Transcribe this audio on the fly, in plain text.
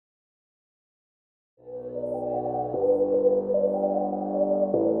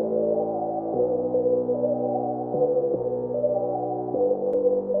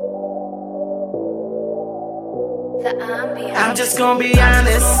I'm just gonna be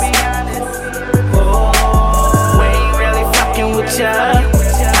honest. Oh, we ain't really fucking with ya.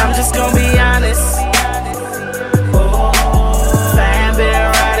 I'm just gonna be honest. Oh, fan been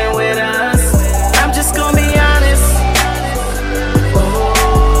riding with us. I'm just gonna be honest.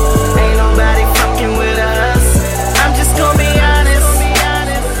 Oh, ain't nobody fucking with us. I'm just gonna be honest.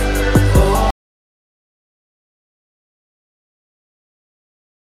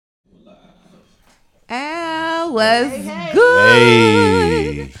 Al was good.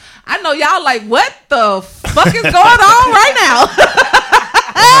 Hey. I know y'all like, what the fuck is going on right now?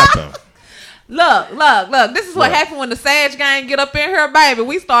 Look. This is what happened when the Sag gang get up in here, baby.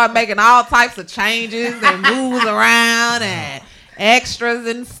 We start making all types of changes and moves around and extras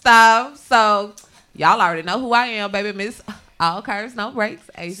and stuff. So y'all already know who I am, baby. Miss All Curves, No Breaks.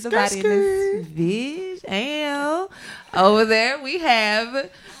 Ace the body in this bitch. And over there we have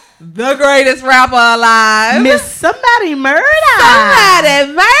the greatest rapper alive, Miss Somebody Murder.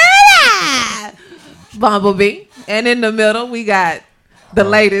 Bumblebee. And in the middle, we got the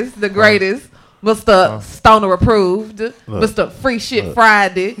latest, the greatest, Mr. Stoner Approved, Mr. Free Shit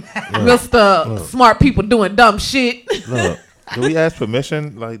Friday, Mr. Smart People Doing Dumb Shit. Look, do we ask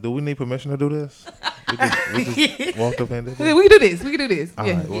permission? Like, do we need permission to do this? We just walked up and did this? We can do this. All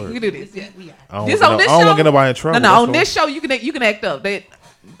Yeah, right, we word. can do this. Yeah. I don't This want on this to show? get nobody in trouble. No, that's on all. this show, you can act up.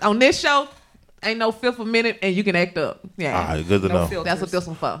 On this show, ain't no fifth a minute, and you can act up. Yeah. All right, good to know. filters. That's what this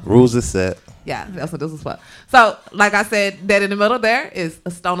one's for. Rules is set. Yeah, that's what this is for. So, like I said, that in the middle there is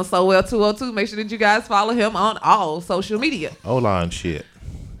a Stoner So Well 202. Make sure that you guys follow him on all social media. O-line shit.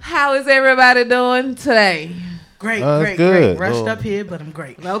 How is everybody doing today? Great. good. Rushed Little- up here, but I'm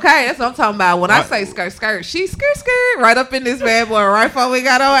great. Okay, that's what I'm talking about. When I say skirt, she skirt right up in this bad boy right before we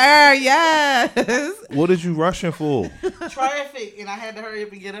got on air. Yes. What did you rushing for? Traffic, and I had to hurry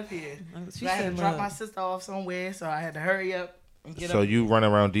up and get up here. She I had to said, drop look. my sister off somewhere, so I had to hurry up and get So up. you run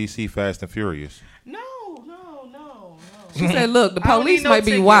around DC fast and furious. No. She said, look, the I don't police need no might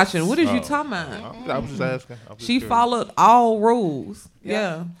be tickets. watching. What is you talking about? I was just asking. I was just She curious. followed all rules. Yep.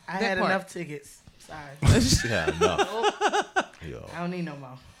 Yeah. I that had part. enough tickets. Sorry. Yeah, enough. Yo. I don't need no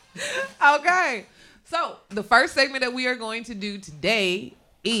more. Okay. So the first segment that we are going to do today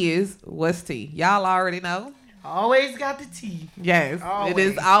is What's Tea. Y'all already know. Always got the tea. Yes. Always. It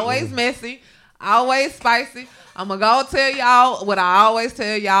is always messy, always spicy. I'm going to go tell y'all what I always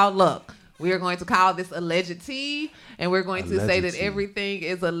tell y'all. Look, we are going to call this alleged tea, and we're going to say Alleged that tea. everything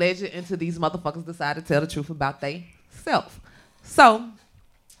is alleged until these motherfuckers decide to tell the truth about they self. So,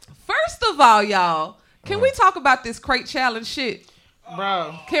 first of all, y'all, can we talk about this crate challenge shit?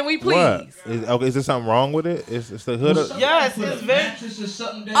 Bro. Can we please? What? Is there something wrong with it? It's the hood. Yes, it's very...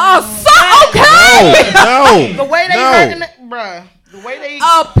 Okay. No. The way they hurting it, bruh. The way they...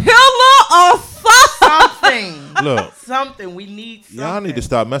 A pillar or something. Look. Something. We need something. Y'all need to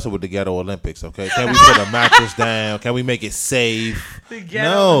stop messing with the Ghetto Olympics, okay? Can we put a mattress down? Can we make it safe? The Ghetto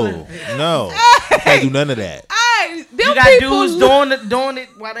No. Olympics. No. Can't do none of that. Hey, them You got people dudes doing it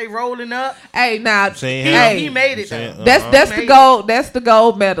while they rolling up. Hey, now, Saying hey, He made it saying, though. that's He the made gold. That's the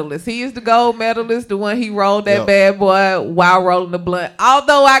gold medalist. He is the gold medalist. The one he rolled that Yep. bad boy while rolling the blunt.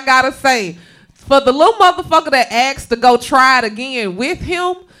 Although I gotta say, for the little motherfucker that asked to go try it again with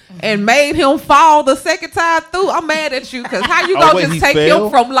him and made him fall the second time through, I'm mad at you because how you Oh, gonna wait, just he take failed? him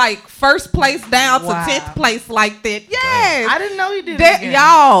from like first place down Wow. to 10th place like that? Yes. I didn't know he did That, it again.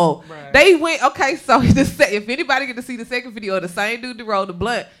 y'all, Bruh. they went, okay, so if anybody get to see the second video of the same dude that rolled the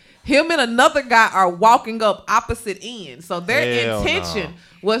blunt, him and another guy are walking up opposite ends. So their Hell intention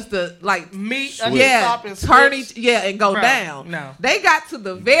was to like Meet Switch. at the yeah, top and turn switch. and go Bruh, down. no. They got to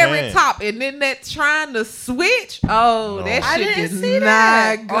the very Damn. top, and then that trying to switch. Oh, No. that I shit didn't did see not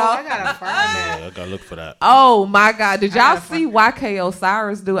that. go. Oh, I gotta find that. Yeah, I gotta look for that. Oh my God! Did y'all gotta see YK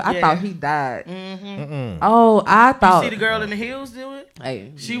Osiris do it? I Yeah. thought he died. Mm-mm. Oh, I thought. See the girl in the heels do it?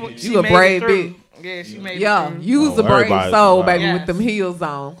 Hey, She you made a brave it through. bitch. Yeah, she made Yeah, it through. you was Oh, a brave everybody- soul, wow. baby, Yes. with them heels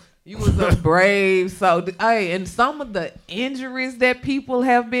on. You was a brave soul. Hey, and some of the injuries that people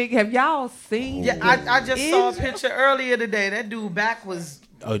have y'all seen? Yeah, I just saw a Injuries? picture earlier today. That dude back was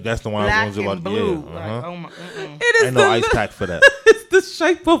Oh, that's the one I black was and about. blue. Yeah, Like, oh my, It is Ain't no the, ice pack for that. It's the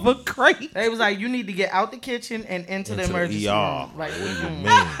shape of a crate. They was like, you need to get out the kitchen and into the Into emergency ER. room. Like, What do you mm-mm.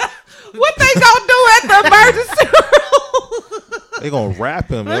 mean? What they gonna do at the emergency room? They gonna wrap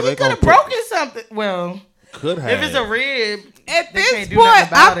him. Well, They he could gonna have broken something. Well, Could have. if it's a rib, At they this can't do point, nothing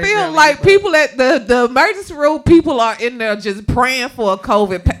about I it, feel really, like but- people at the emergency room, people are in there just praying for a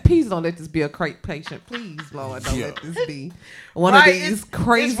COVID. Please don't let this be a crate patient. Please, Lord, don't let this be one right, of these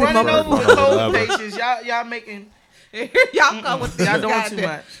crazy it's running over with motherfuckers. cold patients. Y'all making Here y'all come with this Y'all doing too goddamn-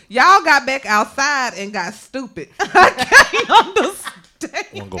 much. Y'all got back outside and got stupid. I can't understand.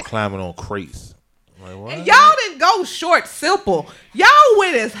 Want to go climbing on crates? Like what? And y'all didn't go short, simple. Y'all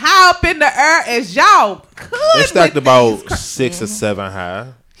went as high up in the air as y'all could. They stacked with about these 6 or 7 high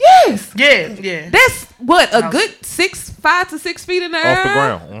Yes. Yeah. That's what a good 5 to 6 feet in the air. off the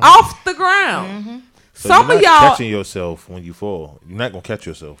ground. Mhm. Off the ground. So Some you're of not y'all catching yourself when you fall. You're not gonna catch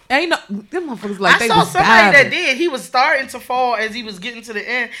yourself. ain't no them motherfuckers like I they saw was somebody diving. that did. He was starting to fall as he was getting to the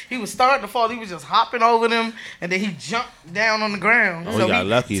end. He was starting to fall. He was just hopping over them, and then he jumped down on the ground. Oh, so he got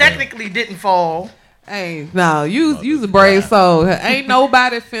lucky technically didn't fall. Hey, no, you's a brave soul. Ain't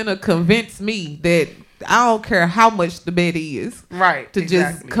nobody finna convince me that I don't care how much the bed is. Right. To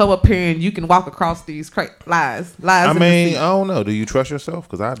exactly. just come up here and you can walk across these lies. I in the mean, sea. I don't know. Do you trust yourself?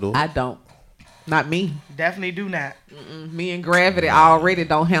 Because I do. I don't. Not me. Definitely do not. Me and gravity already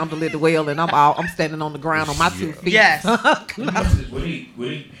don't handle it well, and I'm standing on the ground on my 2 feet. Yes. Were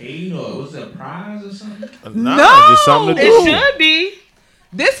they paid or was there a prize or something? Nah, No! just something to do. It should be.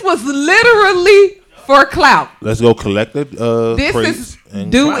 This was literally for clout. Let's go collect the This crates is and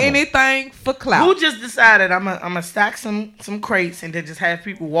do climb 'em. anything for clout. Who just decided I'm gonna stack some crates and then just have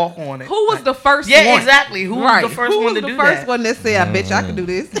people walk on it? Who was the first Yeah, one? exactly. Who was the first Who one was to do the first that? one that said, I bet you I can do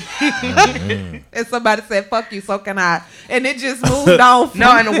this? And somebody said, fuck you, so can I. And it just moved on. From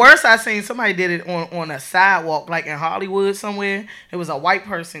No, and the worst I seen, somebody did it on a sidewalk, like in Hollywood somewhere. It was a white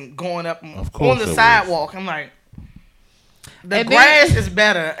person going up Of course on the it was. sidewalk. I'm like, the And grass then- is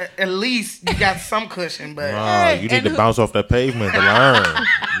better. At least you got some cushion, but Nah, you need and to who- bounce off that pavement to learn.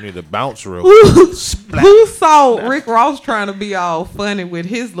 You need to bounce real Who quick. saw Rick Ross trying to be all funny with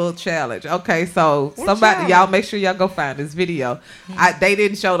his little challenge? Okay, so somebody, challenge? y'all make sure y'all go find this video. They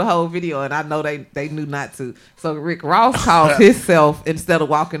didn't show the whole video, and I know they knew not to. So Rick Ross calls himself, instead of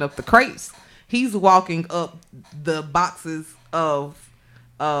walking up the crates, he's walking up the boxes of,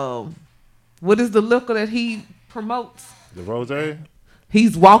 what is the liquor that he promotes? The rose?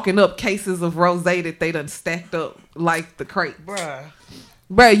 He's walking up cases of rosé that they done stacked up like the crate.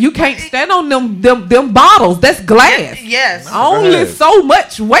 Bruh, you can't stand on them bottles. That's glass. yes. Only ahead. so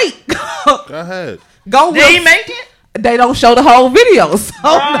much weight. Go ahead. Go Did he with, make it? they don't show the whole video, so no,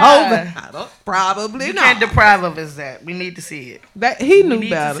 Bruh. I don't, probably You not. can't deprive of us that. We need to see it. That he knew need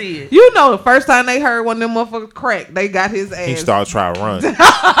to better. see it. You know, the first time they heard one of them motherfuckers crack, they got his ass. He started trying to run.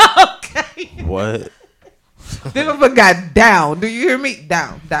 Okay. What? Them motherfucker got down. Do you hear me?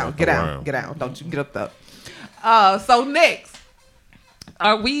 Down. Get around. out. Get out. Don't you get up though. So next,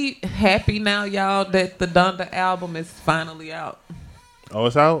 are we happy now, y'all, that the Donda album is finally out? Oh,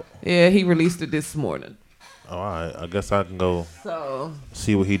 it's out? Yeah, he released it this morning. Oh, all right. I guess I can go So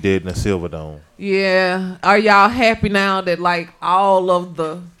see what he did in the Silver Dome. yeah, are y'all happy now that like all of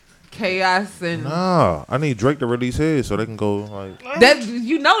the chaos and Nah, I need Drake to release his so they can go like. that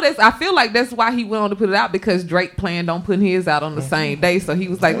that's I feel like that's why he went on to put it out, because Drake planned on putting his out on the same day. So he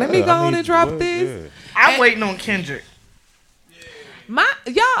was like, let me Yeah, go I on need- and drop yeah, this. yeah. I'm waiting on Kendrick. My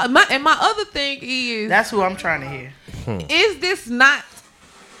other thing is, That's who I'm trying to hear. is this not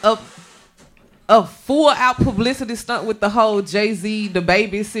a full out publicity stunt with the whole Jay-Z the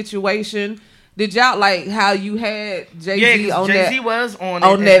baby situation? Did y'all like how you had Jay-Z Yeah, on Jay-Z that was on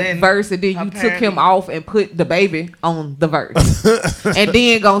on it, that and then verse, and then you took apparently- him off and put the baby on the verse, and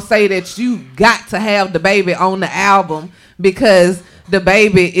then gonna say that you got to have the baby on the album because the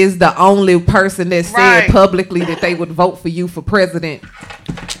baby is the only person that said Right. publicly that they would vote for you for president.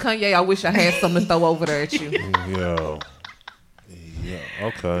 Kanye, I wish I had something to throw over there at you. Yo. Yeah,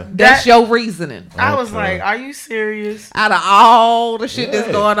 okay. That's your reasoning. I was Okay. like, are you serious? Out of all the shit that's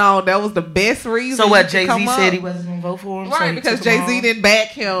Yeah. going on, that was the best reason. So what, you could Jay-Z come said up. he wasn't going to vote for him? so Right, he because took him Jay-Z off? didn't back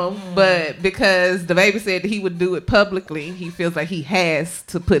him, but because the baby said that he would do it publicly, he feels like he has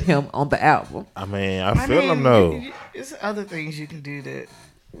to put him on the album. I mean, I feel him though. There's other things you can do that.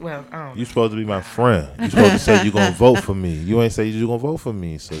 Well, I don't know. You supposed to be my friend. You supposed to say you gonna vote for me. You ain't say you gonna vote for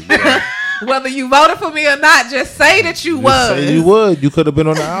me. So you gotta- Whether you voted for me or not, just say that you you was. say you would. You could have been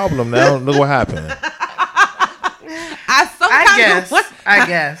on the album. Now look what happened. I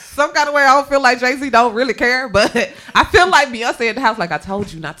guess. Some kind of way I don't feel like Jay-Z don't really care, but I feel like Beyonce at the house, like, I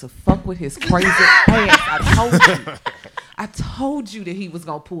told you not to fuck with his crazy ass. I told you that he was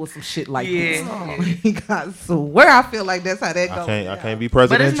gonna pull some shit like this. Yeah. I swear I feel like that's how that goes. I can't be But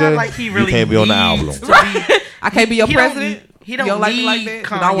president. it's not Jay. like he really You can't be on the album. needs to be- I can't be your He don't- president. he don't you don't like me like need that.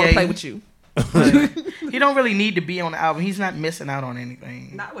 But I want to Kanye. play with you. He don't really need to be on the album. He's not missing out on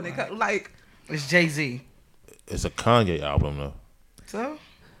anything. Not when it comes like. It's Jay-Z. It's a Kanye album though. So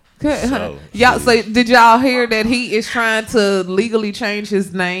Y'all, so did y'all hear that he is trying to legally change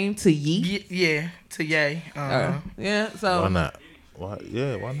his name to Yeet? yeah, to Ye. Yeah, so Why not? Why?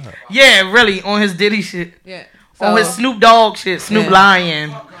 Yeah, why not? Yeah, really on his Diddy shit. yeah, On his so, Snoop Dogg shit. Snoop Yeah.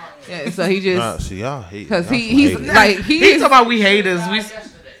 Lion. yeah, so he just Nah, see y'all hate. because y'all some he's haters. like he He is. talking about we haters. We.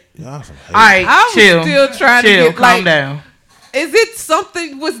 Y'all some haters. All right, I'm chill. still trying to chill, get, calm like, down. Is it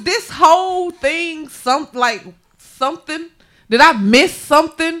something? Was this whole thing something? Did I miss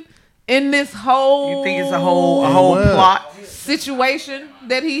something in this whole? You think it's a whole Well. plot? situation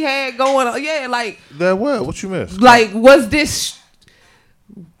that he had going on? Yeah, like That what? What you missed? like was this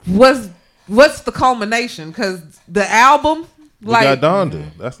what's the culmination? Because the album, We like, got Donda.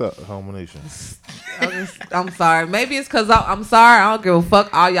 That's the culmination. I'm sorry. Maybe it's because I'm sorry. I don't give a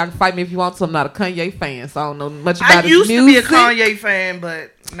fuck. All y'all can fight me if you want to. I'm not a Kanye fan, so I don't know much about I his used to music. be a Kanye fan,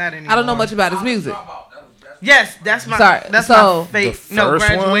 but not anymore. I don't know much about his music. Yes, that's my. Sorry, That's so- my favorite. The No, first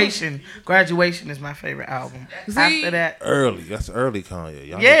one? Graduation. Graduation is my favorite album. See? After that, Early. That's early Kanye.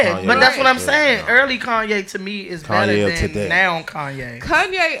 Y'all yeah, know Kanye but that's is what I'm good. saying. Early Kanye to me is better Kanye of than today. now Kanye.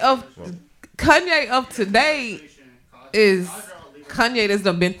 Kanye of today is Kanye that's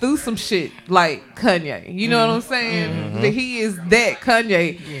done been through some shit like Kanye. You know what I'm saying? That he is that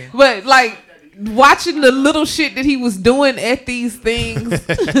Kanye. Yeah. But like watching the little shit that he was doing at these things,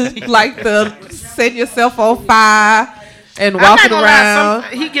 like the setting yourself on fire and I'm not walking gonna lie, around.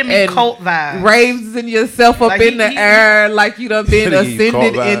 he give me and cult vibes. raising yourself up Like, in the air like you done been He give you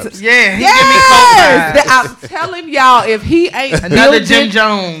ascended cult into. vibes. Yeah, he Yes, give me cult vibes. I'm telling y'all, if he ain't Another building, Jim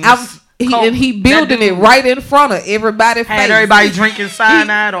Jones. Cult. and he building That it dude right in front of everybody's face. had everybody drinking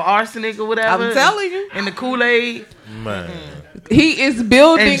cyanide or arsenic or whatever. I'm telling you, in the Kool-Aid. Man. he is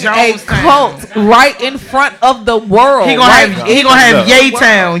building In a Jonestown. cult right in front of the world. He gonna have Look. Ye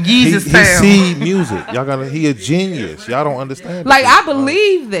Town, Jesus He Town. see music. Y'all gotta. He a genius. Y'all don't understand. Like, this. I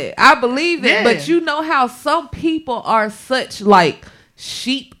believe that. I believe that. Yeah. But you know how some people are such like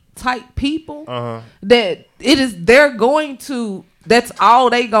sheep type people that they're going to, that's all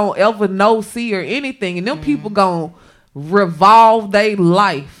they gonna ever know, see, or anything. And them people gonna revolve their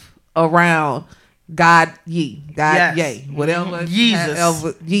life around God Yes. yay, whatever. Jesus.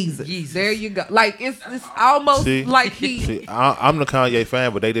 however, Jesus. Jesus. There you go. Like it's almost See? like he. See, I'm the Kanye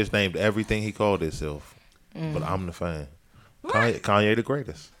fan, but they just named everything he called himself. But I'm the fan. Kanye the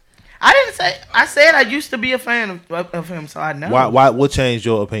greatest. I didn't say. I said I used to be a fan of him, so I know. Why? What changed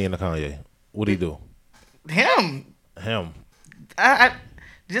your opinion of Kanye? What did he do? Him? Him. I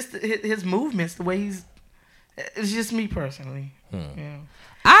just his movements, the way he's. It's just me personally. Yeah.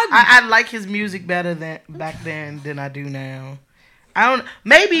 I like his music better than back then than I do now. I don't.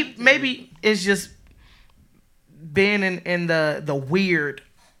 Maybe it's just being in the weird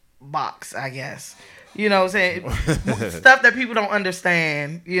box, I guess. You know what I'm saying? Stuff that people don't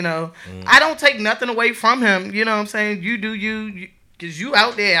understand, you know. I don't take nothing away from him, you know what I'm saying? You do you, because you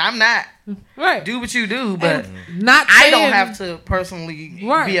out there. I'm not. Right. Do what you do, but Not I saying, don't have to personally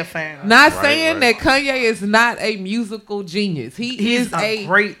Right. be a fan. Not Right, saying right. that Kanye is not a musical genius. He He's is a a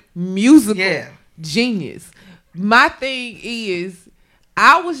great musical Yeah. genius. My thing is,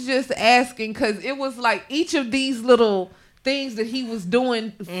 I was just asking because it was like each of these little things that he was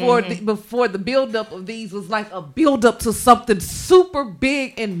doing before the buildup of these was like a buildup to something super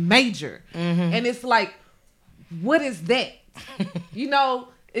big and major. And it's like, what is that? You know,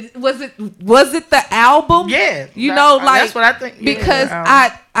 was it the album? Yeah, You know, like, that's what I think. Yeah, because the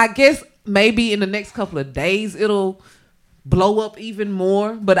album. I guess maybe in the next couple of days it'll blow up even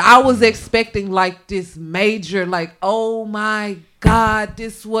more. But I was expecting like this major, like, oh my God,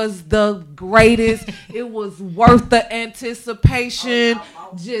 this was the greatest. It was worth the anticipation.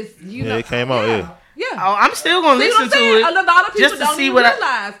 Just, you know. Yeah, it came out. Yeah. Yeah. Oh, I'm still gonna See what listen I'm to saying? it A lot of people just to don't see even what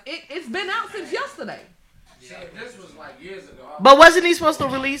realize it's been out since yesterday. This was like years ago. But wasn't he supposed to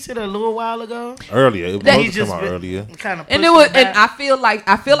release it a little while ago? Earlier. It That was he to come out earlier. Kind of. And it was, and I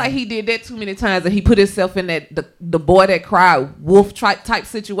feel like he did that too many times, and he put himself in that the boy that cried wolf type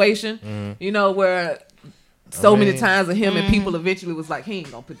situation, you know, where so many times of him and people eventually was like, he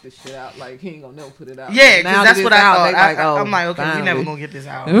ain't gonna put this shit out, like he ain't gonna never put it out. Yeah, because Now that's that what it's I out, thought. they like, oh, I'm like, okay, we finally. never gonna get this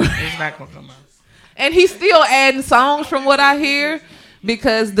out. It's not gonna come out. And he's still adding songs from what I hear,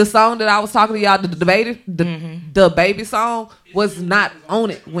 because the song that I was talking to y'all, the baby song, was not on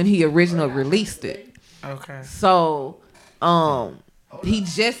it when he originally released it. Okay. So, he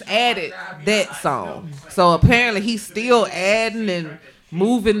just added that song. So apparently he's still adding and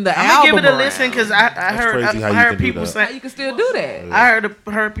moving the I'm album gonna give it a around. listen because I heard crazy how you I heard can do people that. How say you can still do that?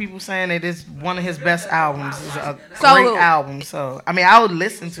 I heard people saying that it's one of his best albums. It's a So- great album. So I mean, I would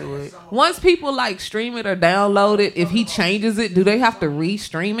listen to it. Once people like stream it or download it, if he changes it, do they have to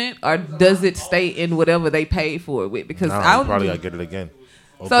re-stream it, or does it stay in whatever they paid for it with? Because No, I you would probably gotta get it again.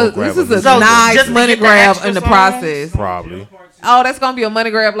 So this is a nice money grab in the process. Probably. Oh, that's gonna be a money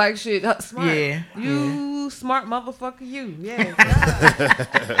grab like shit. Smart. Yeah. You smart motherfucker. You. Yeah.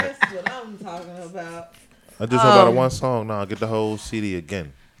 That's what I'm talking about. I just heard about one song. Now get the whole CD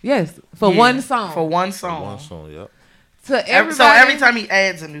again. Yes, for one song. For one song. One song. Yep. To everybody. So every time he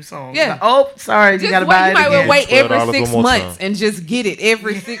adds a new song, yeah. Like, oh, sorry, you gotta buy it again. You might wait every 6 months time. and just get it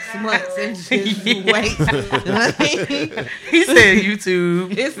every 6 months and just wait. He said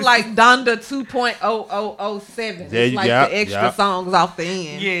YouTube. It's like Donda 2.0007. It's like the extra songs off the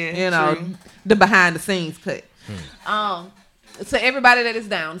end. Yeah, you know, true. The behind the scenes cut. To everybody that is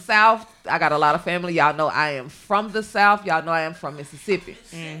down south, I got a lot of family. Y'all know I am from the South. Y'all know I am from Mississippi.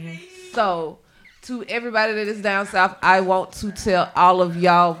 So to everybody that is down south, I want to tell all of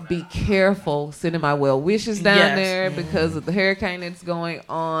y'all, be careful sending my well wishes down there because of the hurricane that's going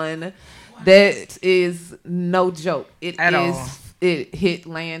on. That is no joke. It hit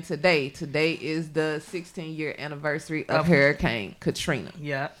land today. Today is the 16-year anniversary of Hurricane Katrina.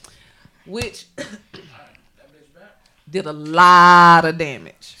 Yeah. Which did a lot of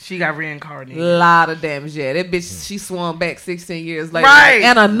damage. She got reincarnated. A lot of damage, yeah. That bitch, she swung back 16 years later. Right.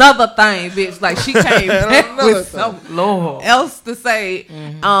 And another thing, bitch, like she came back with something else to say.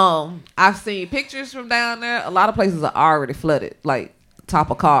 I've seen pictures from down there. A lot of places are already flooded, like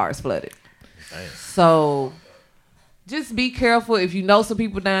top of cars flooded. Damn. So just be careful. If you know some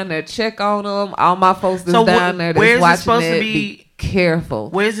people down there, check on them. All my folks that's down there that's watching that, be careful.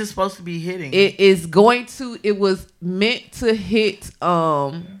 Where is it supposed to be hitting? It was meant to hit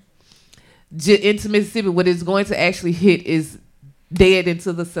into Mississippi. What it's going to actually hit is dead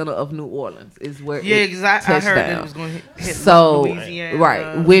into the center of New Orleans is where exactly. I heard that it was going to hit Louisiana.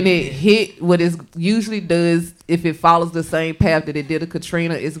 Right. When it hit, what it usually does, if it follows the same path that it did to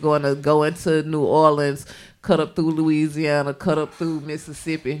Katrina, it's going to go into New Orleans, cut up through Louisiana, cut up through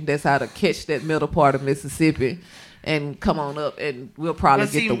Mississippi. That's how to catch that middle part of Mississippi. And come on up, and we'll probably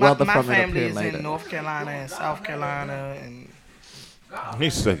get the weather from it up here later. My family is in North Carolina and South Carolina, and he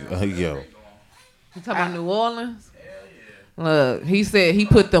said, "Yo, you talking about New Orleans?" Look, he said he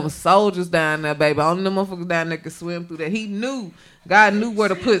put them soldiers down there, baby. Only them motherfuckers down there could swim through that. God knew where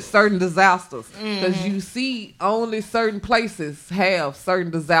to put certain disasters, because you see, only certain places have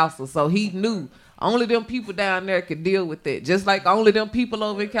certain disasters. So he knew. Only them people down there could deal with it. Just like only them people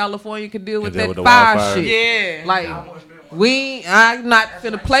over in California can deal with that fire shit. Yeah. Like, I'm not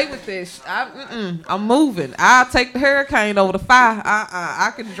finna play with this. I'm moving. I'll take the hurricane over the fire.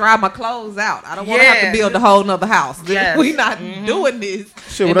 I can dry my clothes out. I don't want to have to build a whole nother house. Yes. We not doing this.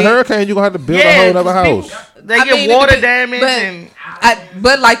 Shit, with a hurricane, you're going to have to build a whole other house. They get water damage.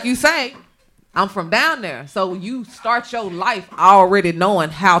 But like you say, I'm from down there, so you start your life already knowing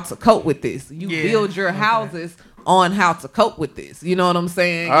how to cope with this. You build your houses on how to cope with this. You know what I'm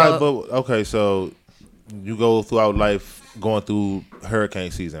saying? Okay, so you go throughout life going through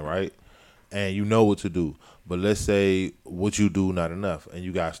hurricane season, right? And you know what to do. But let's say what you do not enough, and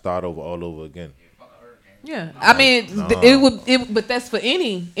you got to start over all over again. Yeah, I mean, but that's for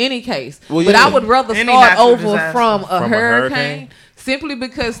any case. Well, but I would rather start over from a hurricane simply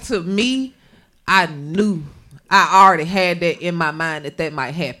because to me, I knew I already had that in my mind that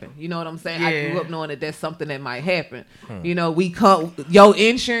might happen. You know what I'm saying? Yeah. I grew up knowing that that's something that might happen. You know, your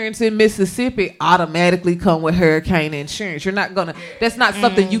insurance in Mississippi automatically come with hurricane insurance. You're not gonna. That's not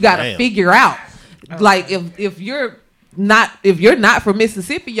something you got to figure out. Like if you're not from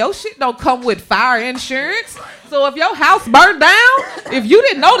Mississippi, your shit don't come with fire insurance. So if your house burned down, if you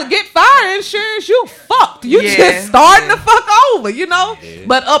didn't know to get fire insurance, you fucked. You just starting the fuck over, you know? Yeah.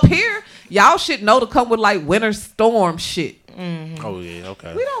 But up here, y'all should know to come with like winter storm shit. Oh yeah,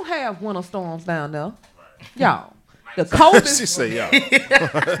 okay. We don't have winter storms down there. Y'all. The coldest she say y'all.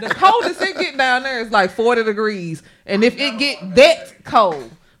 The coldest it get down there is like 40 degrees. And if it get that cold,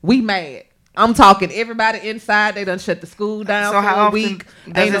 we mad. I'm talking everybody inside. They done shut the school down for a week.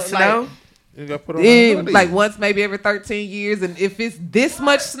 Does it snow? You got put on like once maybe every 13 years. And if it's this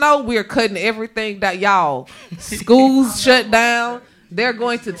much snow, we're cutting everything that y'all. Schools shut down. They're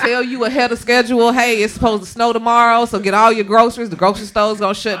going to tell you ahead of schedule, hey, it's supposed to snow tomorrow, so get all your groceries. The grocery store's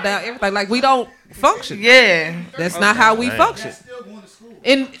going to shut down. Everything. Like, we don't function. Yeah. That's not how we function.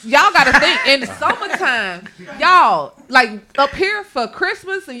 And y'all got to think, in the summertime, y'all, like, up here for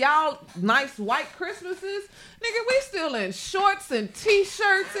Christmas and y'all nice white Christmases, nigga, we still in shorts and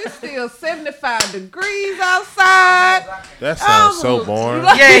T-shirts. It's still 75 degrees outside. That sounds so boring.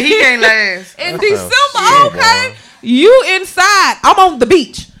 Like, yeah, he can't last. In December, okay. Boring. You inside. I'm on the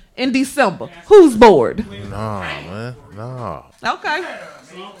beach in December. Who's bored? Nah, man. No. Okay.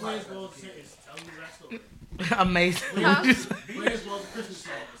 Amazing. Huh?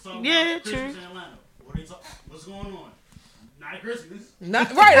 Yeah, true. What's going on? Not Christmas.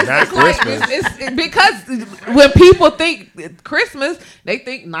 Right. It's Not like, Christmas. it's because when people think Christmas, they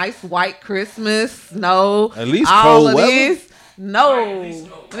think nice white Christmas, snow, At least all cold of weather. this. No,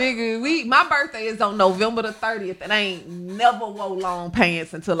 nigga, my birthday is on November the 30th, and I ain't never wore long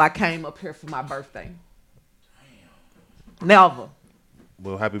pants until I came up here for my birthday. Never.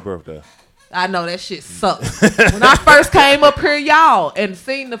 Well, happy birthday. I know that shit sucks. When I first came up here, y'all, and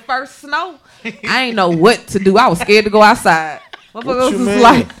seen the first snow, I ain't know what to do. I was scared to go outside. Motherfuckers you was mean?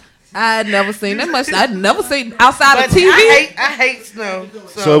 like, I had never seen that much. I'd never seen outside But of TV. I hate snow.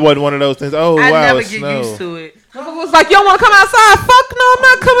 So it wasn't one of those things. Oh, I wow, never it's get snow. used to it. Motherfucker was like, you don't want to come outside? Fuck no, I'm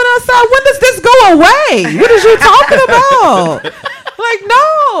not coming outside. When does this go away? What is you talking about? Like,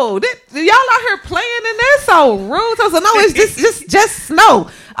 no. Y'all out here playing and they're so rude. So, no, it's just snow.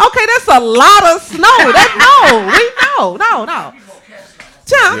 Okay, that's a lot of snow. No.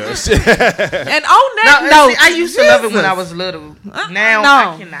 Yes. And on that note, I used to love it when I was little. Now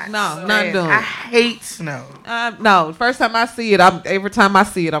I cannot. not stand doing it. I it. hate snow. No, first time I see it, every time I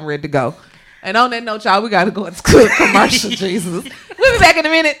see it, I'm ready to go. And on that note, y'all, we got to go into commercial, Jesus. We'll be back in a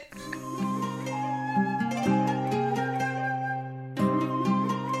minute.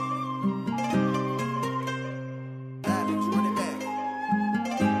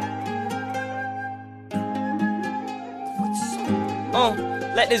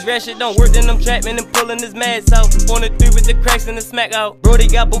 Like this rat shit don't work, then I'm trapping and pulling his mask out. On the 3 with the cracks and the smack out. Brody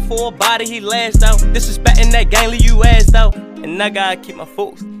got before a body, he lashed out. Disrespecting that gang, leave you assed out. And I gotta keep my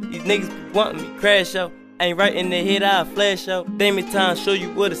focus. These niggas be wanting me crash out. Ain't right in the head, I'll flash out. They me time, show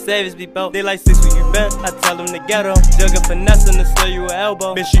you what a savage be about. They like 6 where you been, I tell them to get on. Jugging finessing to sell you an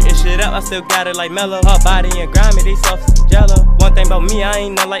elbow. Been shooting shit up, I still got it like mellow. Her body and grimy, they soft as some jello. One thing about me, I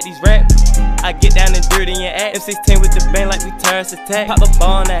ain't not like these rappers. I get down and dirty and act. M16 with the bang like we terrorist attack. Pop a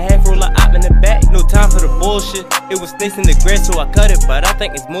ball and a half roll of op in the back. No time for the bullshit. It was snakes in the grass, so I cut it. But I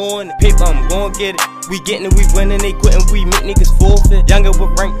think it's more in the paper, I'm gon' get it. We getting it, we winning, they quitting, we make niggas forfeit. Younger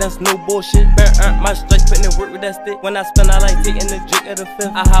with rank, that's no bullshit. My strikes putting in work with that stick. When I spin, I like taking the drink of the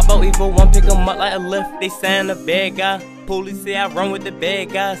fifth. I hop out Evo 1, pick 'em up like a lift. They saying a bad guy. Police say I run with the bad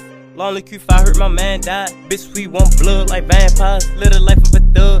guys. Lonely Q5 hurt my man died. Bitch, we want blood like vampires. Live the life of a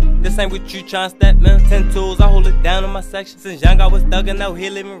thug. This ain't what you tryna step, man. 10 tools, I hold it down in my section. Since young I was thuggin', out here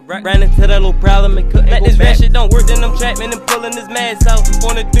living right. Ran into that little problem and couldn't let this rat shit don't work, then I'm trapping and pulling his mask out.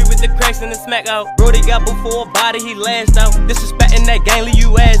 On the 3 with the cracks and the smack out. Brody got before a body, he lashed out. Disrespecting that gang, leave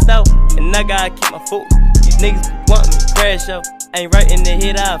you assed out. And I gotta keep my focus. These niggas be wanting me crash out. Ain't right in the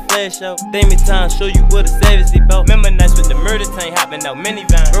head, I'll flash out. They me time, show you what a savage be about. Remember nights with the murder tank hopping out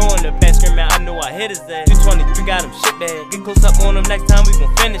minivan. Bro on the back screaming, I know I hit his ass. 223 got him shit bad. Get close up on him next time, we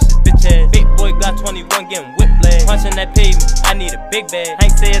gon' finish this bitch ass. Big boy got 21, getting whiplash. Punching that pavement, I need a big bag.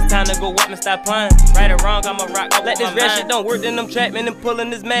 Hank say it's time to go up and stop playing. Right or wrong, I'ma rock out. Let this rat shit don't work, then I'm trapping and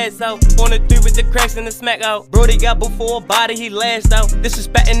pulling his mask out. On the 3 with the cracks and the smack out. Brody got before a body, he lashed out.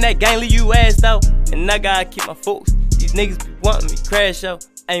 Disrespecting that gang, leave you assed out. And I gotta keep my focus. These niggas be wanting me crash out.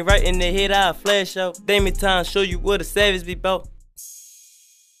 Ain't right in the head, I'll flash out. They me time, show you what a savage be about.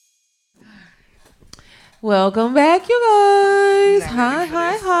 welcome back, you guys.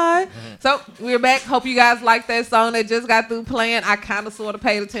 Hi. So we're back. Hope you guys like that song that just got through playing. I kind of sort of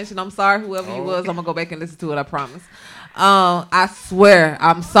paid attention. I'm sorry, whoever you was. I'm gonna go back and listen to it. I promise. I swear,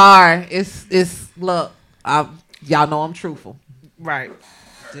 I'm sorry. It's look. Y'all know I'm truthful. Right.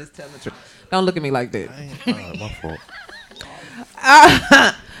 Just tell the truth. Don't look at me like that. My fault.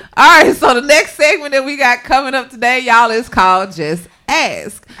 All right, so the next segment that we got coming up today, y'all, is called Just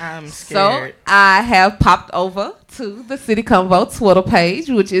Ask. I'm scared. So I have popped over to the City Convo Twitter page,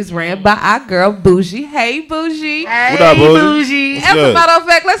 which is ran by our girl Bougie. Hey, Bougie. Hey, What up, Bougie? As a matter of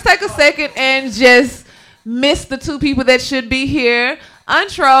fact, let's take a second and just miss the two people that should be here.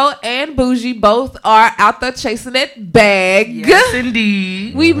 Untro and Bougie both are out there chasing that bag. Yes,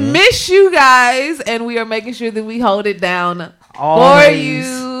 indeed. We miss you guys, and we are making sure that we hold it down Always. for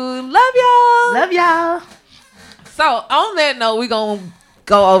you. Love y'all. Love y'all. So, on that note, we're going to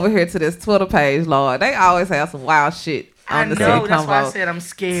go over here to this Twitter page, Lord. They always have some wild shit I on the know. City That's why I Convo said I'm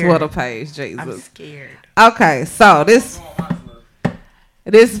scared. Twitter page, Jesus. I'm scared. Okay, so this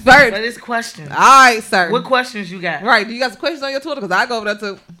first. But it's questions. All right, sir. What questions you got? Right. Do you got some questions on your Twitter? Because I go over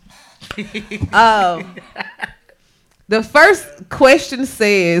there too. The first question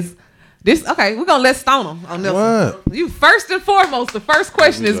says, This okay. We're gonna let stone him on this. What? One. You first and foremost. The first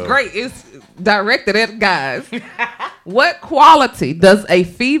question is great. It's directed at guys. What quality does a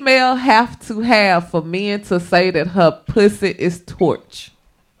female have to have for men to say that her pussy is torch?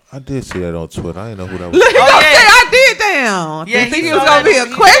 I did see that on Twitter. I didn't know who that was. Look, I did down. Yeah, I think it was gonna be a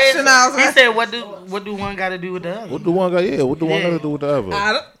question. He said, "What do one got to do with the other?" What do one got? Yeah, what do one got to do with the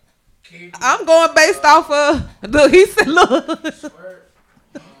other? I'm going based off of. Look, he said, "Look,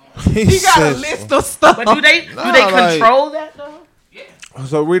 he got a list of stuff." But do they control that though?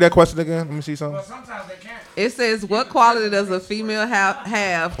 So read that question again. Let me see something. Well, sometimes they can't. It says, "What quality does a female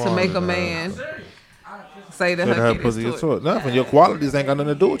have to make a man say that her pussy is torch?" torch? Nothing. Your qualities ain't got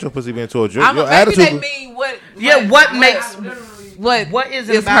nothing to do with your pussy being torch. Your Maybe attitude. they mean what? What makes What is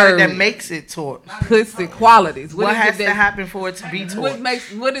it about it that makes it torch? pussy qualities? What is has it to happen for it to be torch?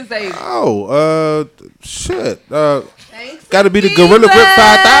 What is a? Shit. Got to be the Gorilla Grip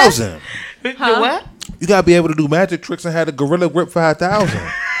 5000. Huh? What? You gotta be able to do magic tricks and have the Gorilla Grip 5000.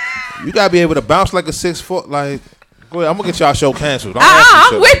 You gotta be able to bounce like a 6 foot. Like, go ahead. I'm gonna get y'all show canceled.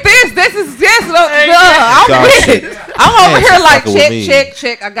 I'm with this. This is I'm with it. I'm over here like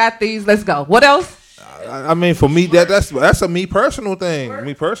check. I got these. Let's go. What else? I mean, for me, that's a me personal thing.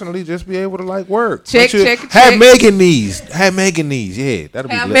 Me personally, just be able to like work. Check. Have Megan knees. Have Megan knees. Yeah, that'll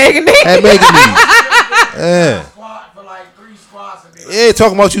be lit. Megan knees. Have Megan knees. Yeah. Yeah,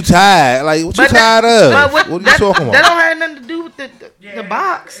 talking about you tired. Like, what you tired of? What are you talking about? That don't have nothing to do with the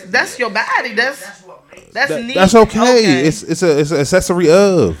box. That's your body. That's neat. That's okay. It's an accessory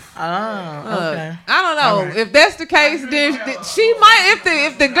of. Okay. I don't know. Right. If that's the case, then she might.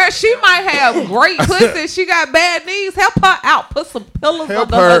 If the girl, she might have great pussy. She got bad knees. Help her out. Put some pillows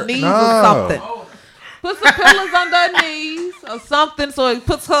under her knees or something. Put some pillows under her knees or something so it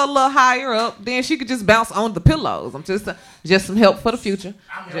puts her a little higher up. Then she could just bounce on the pillows. I'm just some help for the future.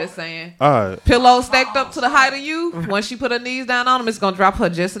 Just saying. All right. Pillows stacked up to the height of you. Once she put her knees down on them, it's gonna drop her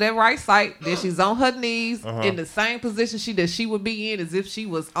just to that right side. Then she's on her knees in the same position she would be in as if she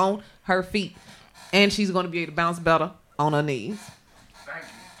was on her feet, and she's gonna be able to bounce better on her knees.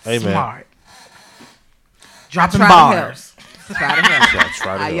 Amen. Smart. Dropping bars. Try to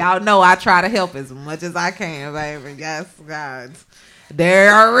help. Y'all know I try to help as much as I can, baby. Yes, God.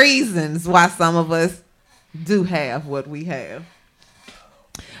 There are reasons why some of us do have what we have.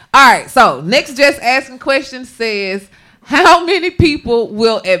 All right, so next Just Asking question says, how many people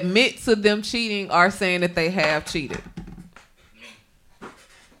will admit to them cheating or saying that they have cheated?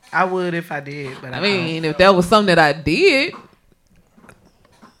 I would if I did, but I mean, if that was something that I did.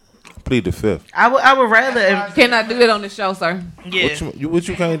 Plead the fifth. I would rather. Can I do it on the show, sir? Yeah. What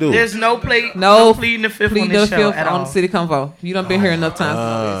you can't do? There's no pleading the fifth on this show at all. On City Convo. You done been here enough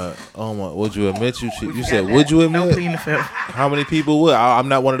times. Oh my! Would you admit you cheat? You said would you admit? No pleading the fifth. How many people would? I'm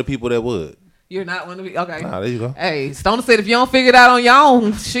not one of the people that would. You're not one of the okay. Nah, there you go. Hey, Stoner said if you don't figure it out on your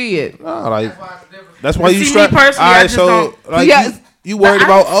own, shit. Nah, like that's why you stress. Me personally, all right, I just don't. Like you worried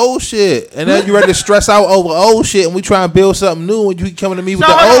about old shit, and then you ready to stress out over old shit, and we try and build something new, and you coming to me with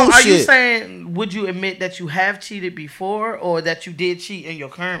the old shit. Are you saying would you admit that you have cheated before, or that you did cheat in your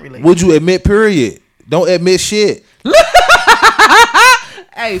current relationship? Would you admit? Period. Don't admit shit.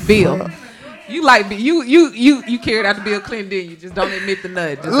 Hey, Bill. You like you carried out the Bill Clinton, didn't you? Just don't admit the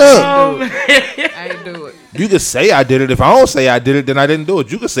nut. Just Look, I ain't do it. You could say I did it. If I don't say I did it, then I didn't do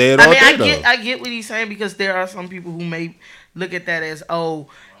it. You could say it all day. I get what he's saying, because there are some people who may look at that as, oh,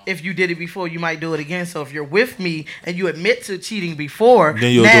 if you did it before, you might do it again. So if you're with me and you admit to cheating before,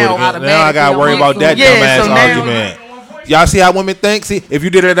 then you'll do it again. Now I gotta worry about that dumbass argument. Y'all see how women think? See, if you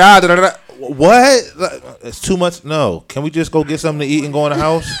did it, what? It's too much. No. Can we just go get something to eat and go in the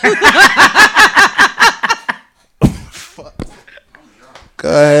house? Go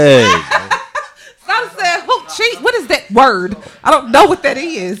ahead. Some said, who cheat? What is that word? I don't know what that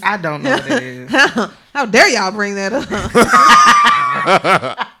is. I don't know what that is. How dare y'all bring that up?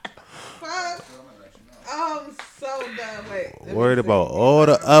 I'm so done. Wait. Worried about all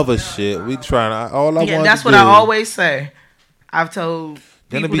the other shit. We trying to. All I want. That's what I always say. I've told.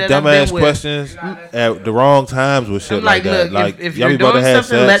 Then it be dumbass questions at the wrong times with shit like that. Look, if you're doing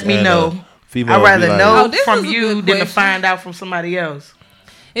something, let me know. I'd rather know from you than to find out from somebody else.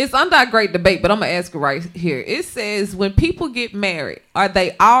 It's under a great debate, but I'm going to ask you right here. It says, when people get married, are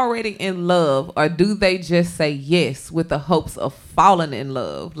they already in love, or do they just say yes with the hopes of falling in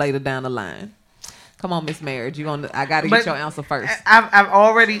love later down the line? Come on, Miss Marriage. I got to get your answer first.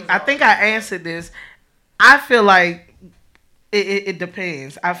 I think I answered this. I feel like it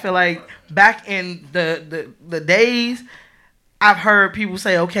depends. I feel like back in the days, I've heard people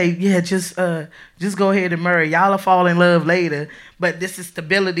say, okay, yeah, just go ahead and marry. Y'all will fall in love later, but this is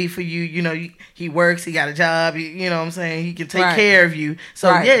stability for you. You know, he works, he got a job. You know what I'm saying? He can take care of you. So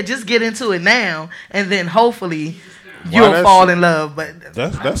yeah, just get into it now, and then hopefully you'll fall in love. But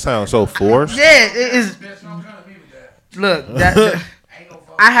that sounds so forced. Yeah, it is. Look,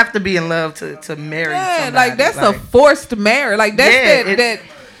 I have to be in love to marry. Yeah, somebody. like that's a forced marriage. Like that's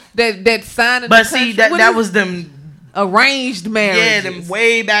that sign. But see, that was them arranged marriages. Yeah, them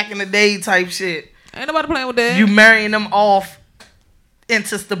way back in the day type shit. Ain't nobody playing with that. You marrying them off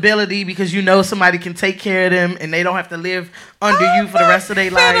into stability because you know somebody can take care of them and they don't have to live under you for the rest of their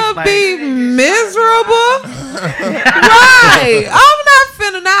life. Like, be miserable, right? I'm not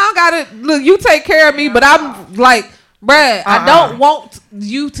finna. Now I gotta look. You take care of me, but I'm like, bruh, I don't want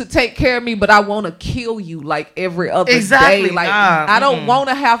you to take care of me, but I want to kill you like every other day. Like I don't want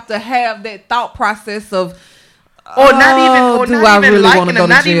to have that thought process of. Or not even really liking them,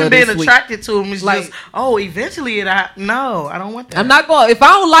 not even being attracted to them. It's like, just, eventually no, I don't want that. I'm not going. If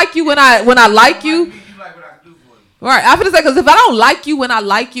I don't like you when I like you, right? I'm gonna say because if I don't like you when I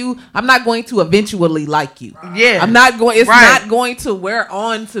like you, I'm not going to eventually like you. Yeah, I'm not going. It's not going to wear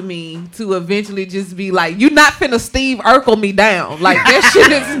on to me to eventually just be like, you're not finna Steve Urkel me down. Like that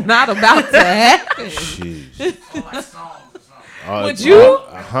shit is not about to happen. Would you?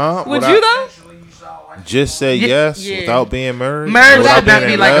 Would you though? Just say yes without being married. Marriage would not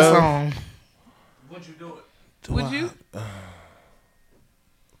be like a song. Would you do it? Would you?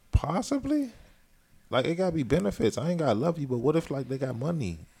 Possibly. Like it gotta be benefits. I ain't gotta love you, but what if like they got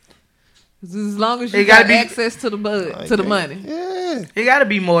money? As long as you got access to the money. Yeah. It gotta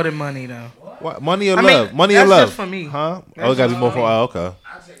be more than money though. What? Money or love? Money or love? Just for me. Huh? It gotta be more for. Oh, okay.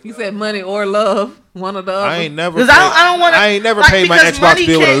 You said money or love, one or the other. I ain't never. I don't want to. I ain't never paid my Xbox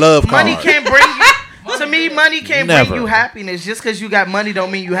bill with a love card. Money can't bring you. To me, money can't bring you happiness. Just because you got money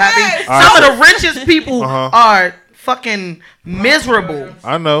don't mean you happy. Yes. Some of the richest people are fucking miserable.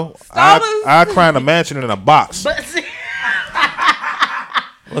 I know. I cry in a mansion in a box. But see,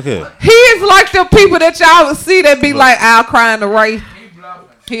 look here. He is like the people that y'all would see that be like, I'll cry in the rain.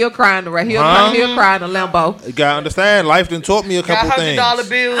 He'll cry in the rain. He'll cry in the limbo. You gotta understand, life done taught me a couple things. $100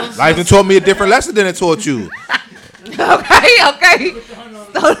 bills. Life done taught me a different lesson than it taught you. Okay.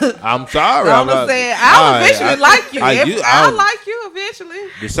 I'm sorry. I'm saying I'll eventually like you. I'll like you eventually.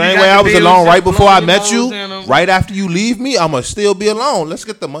 The same way I was alone right before I met you, right after you leave me, I'ma still be alone. Let's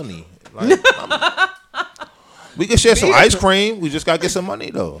get the money. Like, we can share some ice cream. We just gotta get some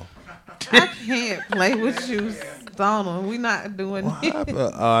money though. I can't play with you, Donald. We not doing it.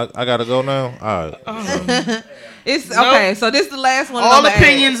 I gotta go now. All right. It's okay. So this is the last one. All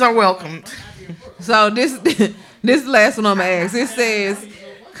opinions are welcomed. So this is the last one I'm gonna ask. It says,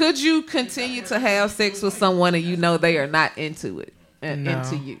 could you continue to have sex with someone and you know they are not into it and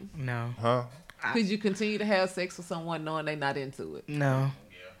into you? No. Huh? Could you continue to have sex with someone knowing they're not into it? No.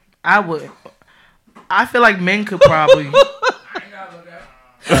 I would. I feel like men could probably. Okay.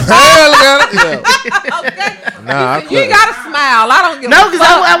 Nah, you gotta smile. I don't give no, because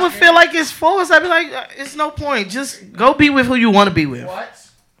I would feel like it's forced. I'd be like, it's no point. Just go be with who you want to be with.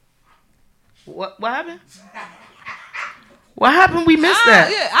 What happened? What happened? We missed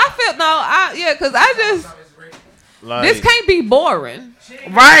that. Yeah, I felt because I just like, this can't be boring,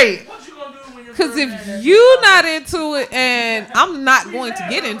 right? Because if you're not into it, and I'm not going to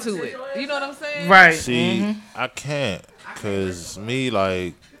get into it, you know what I'm saying? Right. See, I can't, cause me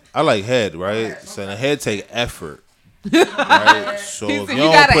like I like head, right? So the head take effort. Right? So if you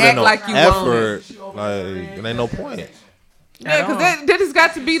don't put in no effort, like it ain't no point. Yeah, because that has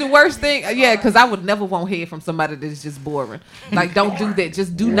got to be the worst thing. Yeah, because I would never want head from somebody that's just boring. Like, don't do that.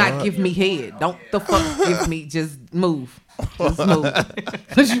 Just do not give me head. Don't the fuck give me. Just move. Just move.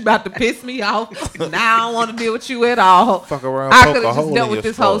 Because you about to piss me off. Now I don't want to deal with you at all. Fuck around. I could have just dealt with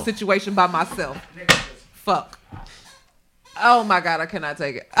this whole situation by myself. Fuck. Oh my God, I cannot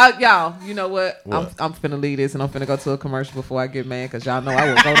take it. Y'all, you know what? I'm finna leave this and I'm finna go to a commercial before I get mad because y'all know I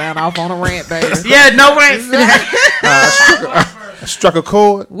will go down off on a rant, baby. Yeah, no rant. I struck a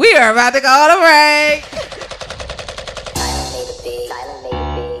chord. We are about to go on a break.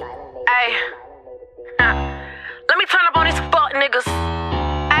 Hey, let me turn up on these fuck niggas.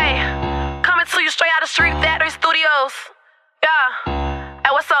 Hey, coming to you straight out of Street Factory Studios. Yeah.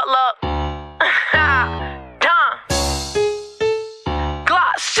 Hey, what's up, love?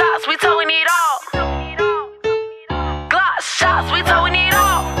 Shots, we told we need all. Glock shots, we told we need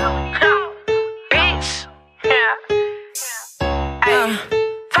all. Bitch, yeah. Hey,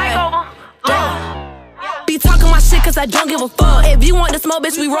 take over. Be talking my shit 'cause cause I don't give a fuck. If you want the smoke,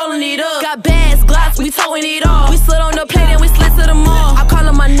 bitch, we rolling it up. Got bags, glocks, we towing it off. We slid on the plate and we slid to the mall. I call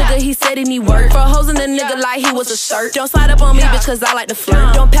him my nigga, he said he need work. For hoes in the nigga like he was a shirt. Don't slide up on me, bitch, cause I like to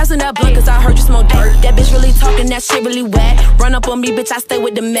flirt. Don't pass in that blunt, cause I heard you smoke dirt. That bitch really talking, that shit really whack. Run up on me, bitch, I stay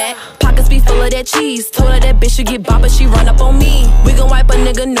with the Mac. Pockets be full of that cheese. Told her that bitch should get bought, but she run up on me. We gon' wipe a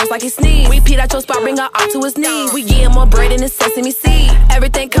nigga nose like he sneeze. Repeat out your spot, bring her out to his knees. We get more bread in the sesame seed.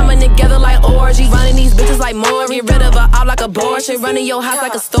 Everything coming together like orgy. Running these bitches like Maury. Get rid of her out like abortion. Running your house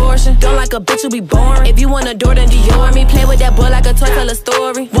like extortion. Don't like a bitch, you be boring. If you want a door, then Dior me. Play with that boy like a toy, tell a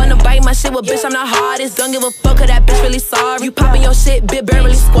story. Wanna bite my shit, well, bitch, I'm the hardest. Don't give a fuck, cause that bitch really sorry. You popping your shit, bitch,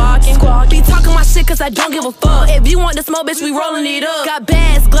 barely squawking. Be talking my shit, cause I don't give a fuck. If you want the smoke, bitch, we rolling it up. Got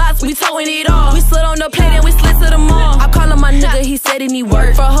bags, glocks, we towing it off. We slid on the plate and we slid to the mall. I call him my nigga, he said he need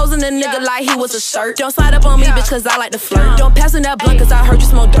work. For hoes in the nigga like he was a shirt. Don't slide up on me, bitch, cause I like to flirt. Don't pass in that blunt, cause I heard you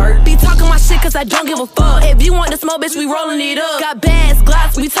smoke dirt. Be talking my shit, cause I don't give a fuck. If you want the smoke, bitch, we rolling it up. Got bags,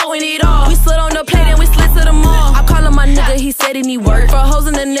 glocks, we towing it off. We slid on the plate and we slid to the mall. I call him my nigga, he said he need work. For hoes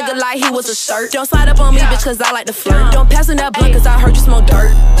in the nigga like he was a shirt. Don't slide up on me, bitch, cause I like to flirt. Don't pass in that blunt, cause I heard you smoke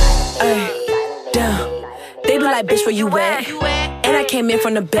dirt. Ay, damn. They be like, bitch, where you at? And I came in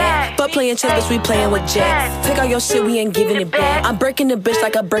from the back. But playing chess, bitch, we playing with jacks. Take all your shit, we ain't giving it back. I'm breaking the bitch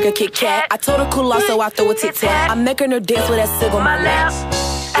like a burger Kit Kat. I told her cool off, so I throw a tic tac. I'm making her dance with that cig on my lap.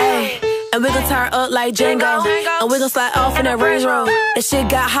 Ay, and we gon' turn up like Django. And we gon' slide off in that Range Rover. That shit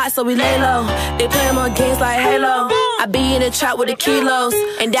got hot, so we lay low. They play him on games like Halo. I be in the trap with the kilos.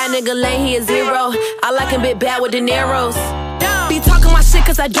 And that nigga lane, he a zero. I like him bit bad with the narrows. Be talking my shit,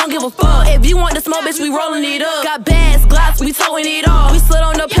 cause I don't give a fuck. If you want the smoke, bitch, we rolling it up. Got bags, glocks, we towing it off. We slid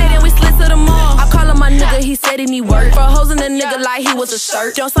on the plate and we slid to the mall. I call him my nigga, he said he need work. For hoes in the nigga like he was a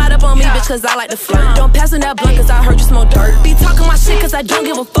shirt. Don't slide up on me, bitch, cause I like to flirt. Don't pass in that blunt, cause I heard you smoke dirt. Be talking my shit, cause I don't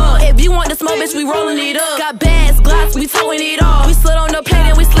give a fuck. If you want the smoke, bitch, we rolling it up. Got bags, glocks, we towing it off. We slid on the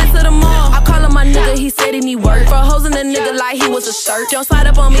plate and we slid to the mall. I call him my nigga, he said he need work. For hoes in the nigga like he was a shirt. Don't slide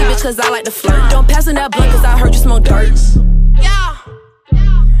up on me, bitch, cause I like to flirt. Don't pass in that blunt, cause I heard you smoke dirt. Yeah.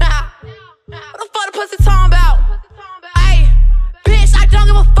 What the fuck the pussy talking about? Ayy, bitch, I don't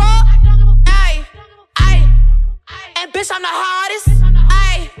give a fuck. Ayy, ayy, and bitch, I'm the hardest.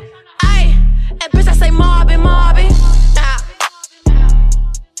 Ayy, ayy, and bitch, I say mobbing, mobbing.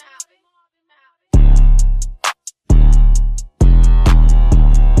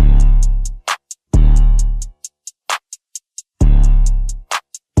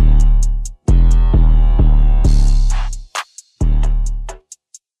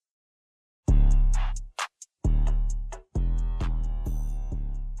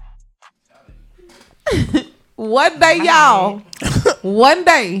 One day, y'all. One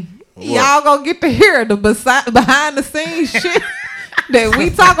day, y'all gonna get to hear the behind the scenes shit that we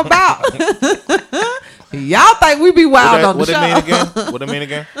talk about. Y'all think we be wild on the show? What it mean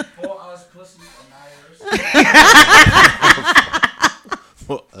again? For us, pussy admirers.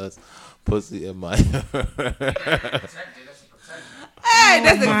 For us, pussy admirers. Hey,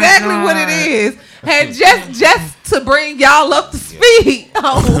 that's exactly what it is. And just to bring y'all up to speed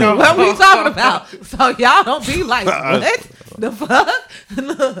on what we talking about. So y'all don't be like, what the fuck?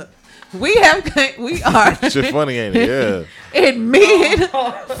 Look, we are Shit funny, ain't it? Yeah. in mid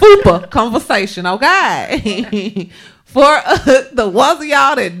fupa conversation, okay? For the ones of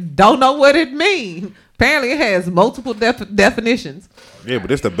y'all that don't know what it means. Apparently it has multiple definitions. Yeah,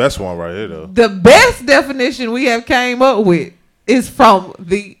 but it's the best one right here, though. The best definition we have came up with is from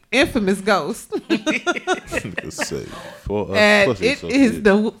the infamous Ghost. For us, And pussy it is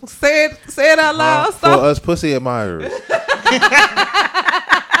the say it out loud. for us pussy admirers.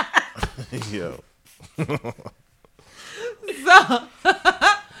 Yo.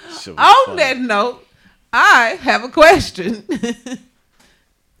 So on that note, I have a question.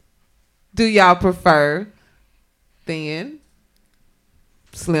 Do y'all prefer thin,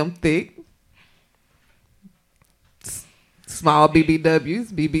 slim, thick, small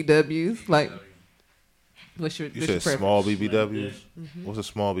BBWs? Like, what's your You said small BBWs? Mm-hmm. What's a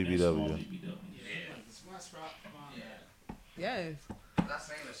small BBW? Yes.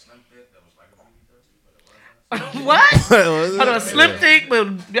 What? Hold on, slim thick, but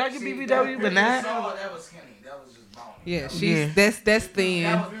y'all get BBW, but not. That was skinny. That was just bone. Yeah, that's thin.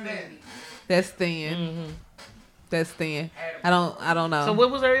 That's thin. Mm-hmm. That's thin. I don't know. So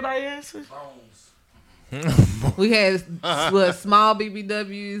what was everybody's answer? We had small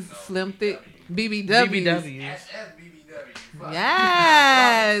BBWs, slim thick BBWs. BBW.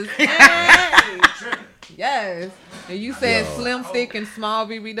 Yes. Hey. Yes. And you said slim thick and small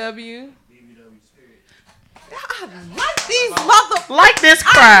BBW. I like these Like this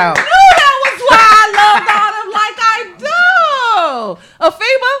crowd. I knew that was why I loved all them like I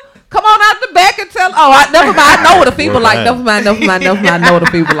FEMA, come on out the back and tell. Oh, never mind. I know what a FEMA like. Never mind. I know what a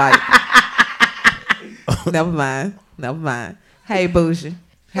FEMA like. Never mind. Hey, Bougie.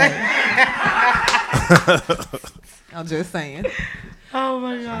 Hey. I'm just saying. Oh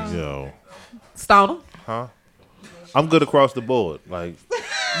my God. Yo. Stoner? Huh? I'm good across the board. Like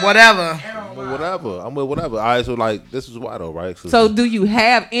whatever. I'm with whatever. All right, so like this is why though, right? So do you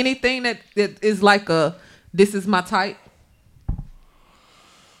have anything that is like a this is my type?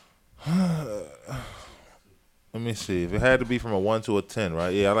 Let me see. If it had to be from a 1 to a 10,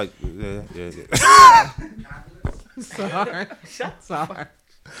 right? Yeah, I like. Yeah. Sorry. Sorry.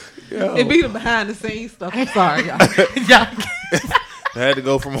 Yo. It be the behind the scenes stuff. I'm sorry, y'all. I had to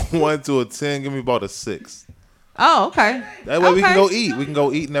go from a 1 to a 10. Give me about a 6. Oh, okay. That way we can go eat. We can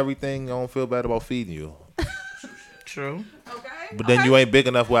go eat and everything. I don't feel bad about feeding you. True. Okay. But then you ain't big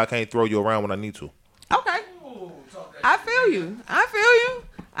enough where I can't throw you around when I need to. Okay. I feel you.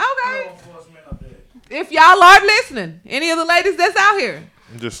 Okay. If y'all are listening, any of the ladies that's out here,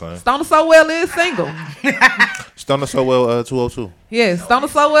 I'm just saying. Stoner So Well is single. Stoner So Well 202. Yes, Stoner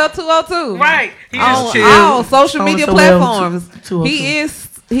So Well 202. Right. He on just all social Stoner media So Well platforms. 202. He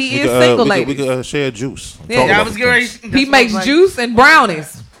is single, we ladies. could share juice. Yeah, that was great. He makes juice and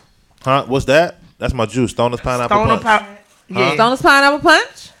brownies. Huh? What's that? That's my juice. Stoner's Pineapple Punch. Yeah. Stoner's Pineapple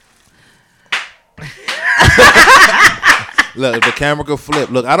Punch. Look, if the camera could flip.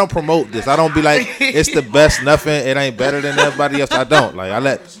 Look, I don't promote this. I don't be like, it's the best nothing. It ain't better than everybody else. I don't. Like,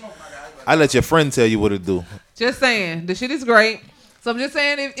 I let your friend tell you what to do. Just saying, the shit is great. So I'm just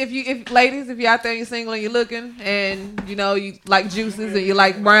saying, if ladies, if you're out there, you're single and you're looking, and you know you like juices and you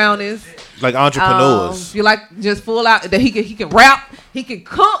like brownies, like entrepreneurs, you like just full out that he can rap, he can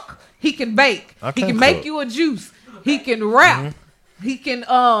cook, he can bake, he can make you a juice, he can rap, he can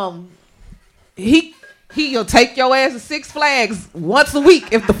he'll take your ass to Six Flags once a week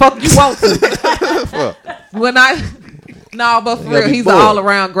if the fuck you want to. But for real, he's an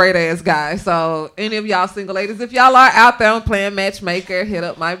all-around great-ass guy. So, any of y'all single ladies, if y'all are out there and playing matchmaker, hit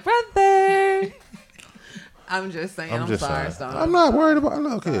up my brother. I'm just saying. I'm sorry, Stoner. I'm not worried about it.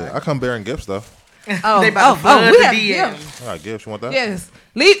 Look here. I come bearing gifts, though. We have gifts. I got gifts. You want that? Yes.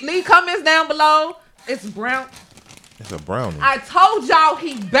 Leave comments down below. It's brown. It's a brownie. I told y'all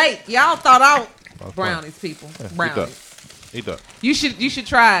he baked. Y'all thought I was brownies, people. Yeah, brownies. Eat that. You should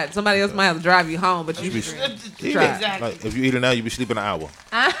try it. Somebody else might have to drive you home, but you should try it. Exactly. Like, if you eat it now, you be sleeping an hour.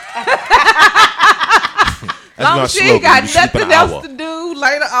 Long as she ain't got nothing else to do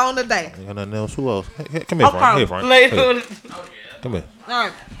later on today. Ain't got nothing else. Who else? Hey, come here, Frank. Hey, Frank. Later. Come here. All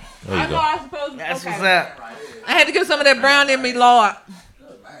right. There you I know go. I was supposed to. That's what's up. I had to get some of that brown in me, Lord.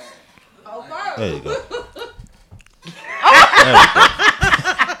 There you go.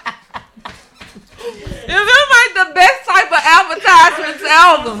 Is this like the best type of advertisements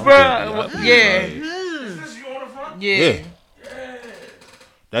album? Bro, yeah. Yeah.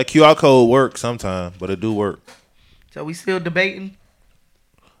 That QR code works sometimes, but it do work. So we still debating?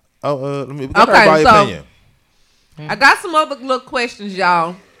 Oh, let me get everybody's opinion. I got some other little questions,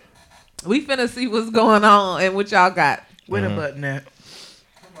 y'all. We finna see what's going on and what y'all got. Where the button at?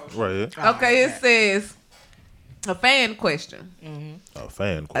 Right here. Okay, it says a fan question. A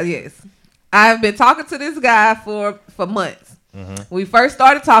fan question. Yes. I've been talking to this guy for months. When we first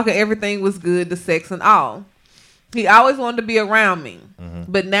started talking, everything was good, the sex and all. He always wanted to be around me.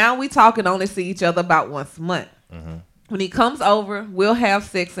 But now we talk and only see each other about once a month. When he comes over, we'll have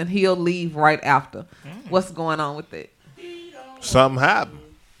sex and he'll leave right after. What's going on with it? Something happened.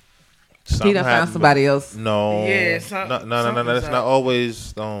 He done found somebody else. No. Yeah, no. That's not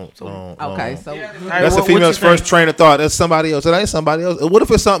always. Don't. Okay, so That's the female's first train of thought. That's somebody else. It ain't somebody else. What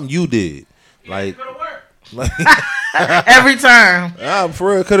if it's something you did? Like every time. For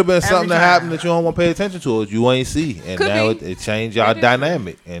real, it could have been something that happened that you don't want to pay attention to, or you ain't see, and now it changed y'all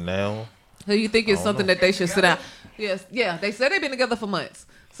dynamic, and now. So you think it's something that they should sit down? Yes, yeah. They said they've been together for months,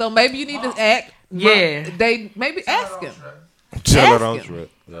 so maybe you need to act. Yeah, they maybe ask him. Tell her on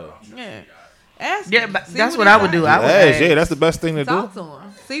trip. Yeah. Ask yeah, him. but See that's what what I would do. I would yeah, that's the best thing to talk do. to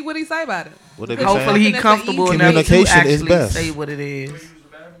him. See what he say about it. What they be hopefully saying? he comfortable enough to Communication is actually best. say what it is.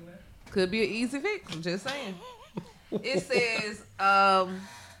 Could be an easy fix. I'm just saying. It says,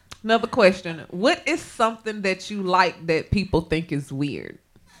 another question. What is something that you like that people think is weird?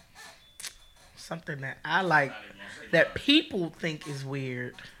 Something that I like that people think is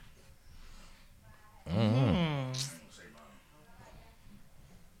weird.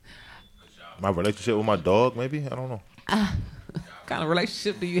 My relationship with my dog, maybe? I don't know. What kind of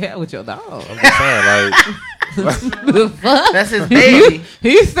relationship do you have with your dog? I'm just saying, like, The fuck? That's his baby.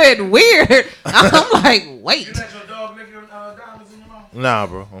 He said weird. I'm like, wait. You let your dog lick your diamonds in your mouth? Nah,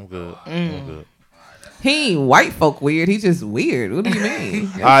 bro, I'm good. I'm good. He ain't white folk weird. He just weird. What do you mean?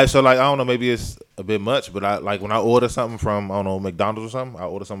 All right, so like I don't know, maybe it's a bit much, but I like when I order something from I don't know McDonald's or something, I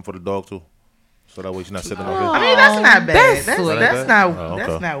order something for the dog too, so that way she's not sitting over here. I mean, that's not bad. That's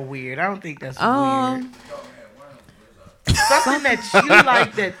That's not weird. I don't think that's weird. Something that you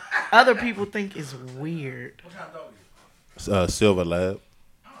like that other people think is weird. Silver Lab.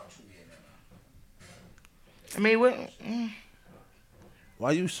 I mean, what?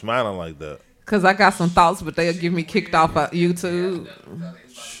 Why you smiling like that? Cause I got some thoughts, but they'll get me kicked off of YouTube.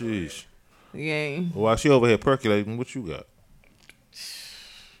 Sheesh. Yeah. While she over here percolating, what you got?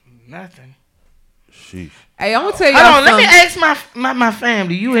 Nothing. Sheesh. Hey, I'm gonna tell you. Hold on, let me ask my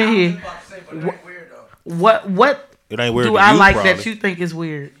family. You in here? What It ain't weird do to I you, like probably. that you think is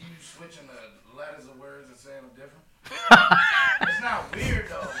weird? You switching the letters of words and saying them different. It's not weird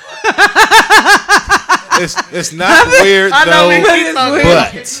though. It's not weird I know though,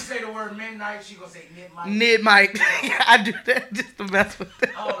 If you but say the word midnight, she gonna say midnight Mid-mic. I do that just to mess with it.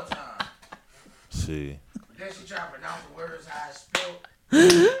 all the time. see. Then she try to pronounce the words how it's spelled. We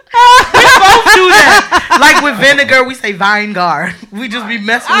both do that. Like with vinegar, we say Vinegard. We just be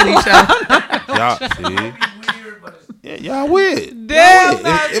messing with each other. Y'all see. Weird, but it's Yeah, y'all weird. Damn, Y'all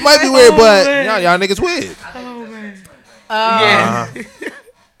weird. It might be weird, but y'all niggas weird. Oh man. Uh-huh. Yeah.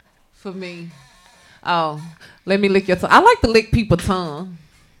 For me. Oh, let me lick your tongue. I like to lick people's tongue.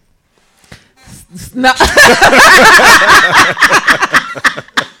 No.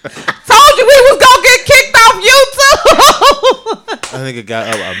 Told you we was gonna get kicked off YouTube. I think it got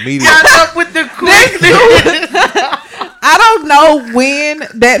up immediately. Got up with the quickness. I don't know when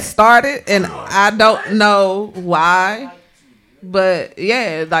that started, and I don't know why. But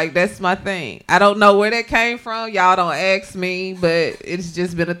yeah, like that's my thing. I don't know where that came from. Y'all don't ask me, but it's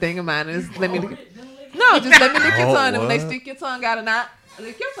just been a thing of mine. Just let me lick your Oh, tongue. And when they what? stick your tongue out and out,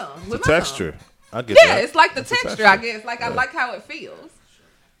 lick your tongue with The my texture. I get Yeah, that. it's like the That's a texture, I guess. Like I Yeah. like how it feels.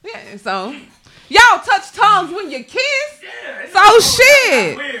 Yeah, so y'all touch tongues when you kiss. So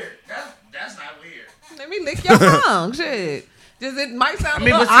shit. weird. That's not weird. Let me lick your tongue. Shit. Just it might sound I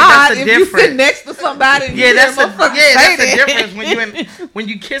mean, a little but see, that's odd the if you difference. sit next to somebody. And Yeah, you that's hear the motherfuckers say the that. difference when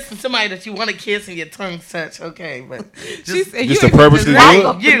you kissing somebody that you want to kiss and your tongues touch. Okay, but She said, Just you to ain't purposely just do walk it?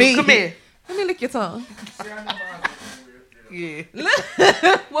 up to you me. come here. Let me lick your tongue. Yeah.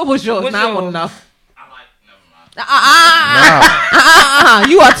 What was yours? What's Now I want to yours? know. I'm like, never mind. Nah.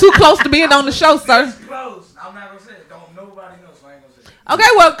 You are too close to being on the show, sir. Close. I'm not gonna say it. Don't nobody know, so I ain't gonna say it. Okay,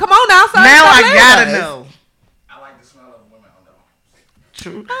 well, come on now, sir. Now Stop I letting gotta us. know. I like the smell of women underarms.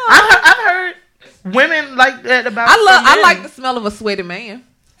 True. I've heard women like that about. some I men. like the smell of a sweaty man.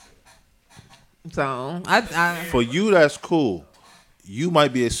 So I For you, that's cool. You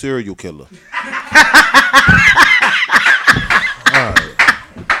might be a serial killer.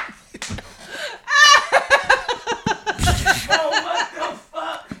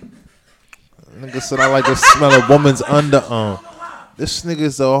 Nigga said I like to smell a woman's underarm. This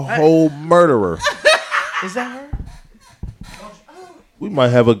nigga's a whole murderer. Is that her? We might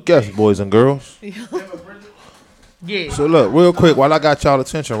have a guest, boys and girls. Yeah. So look, real quick, while I got y'all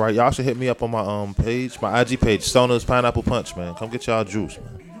attention, right? Y'all should hit me up on my page, my IG page, Stoner's Pineapple Punch, man. Come get y'all juice,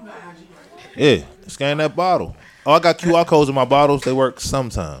 man. Yeah, scan that bottle. Oh, I got QR codes in my bottles. They work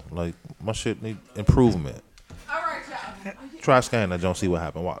sometime. Like my shit need improvement. All right, y'all. Try scanning that, don't see what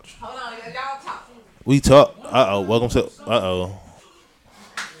happened. Watch. Hold on, y'all talk. We talk. Welcome to.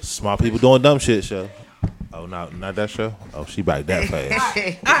 Smart people doing dumb shit show. Oh, not that show. Oh, she back that fast.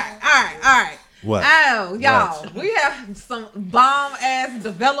 All right. What? Oh, y'all, What? we have some bomb ass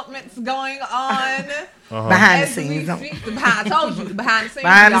developments going on. Behind the As we scenes. speak, I told you, behind the scenes.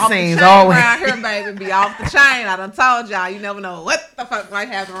 Behind be the off scenes, chain always. around here, baby, be off the chain. I done told y'all, you never know what the fuck might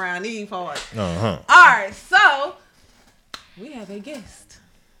happen around these parts. Uh-huh. All right, so we have a guest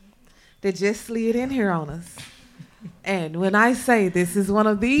that just slid in here on us. And when I say this is one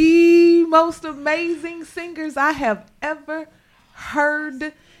of the most amazing singers I have ever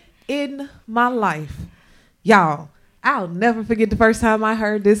heard in my life. Y'all, I'll never forget the first time I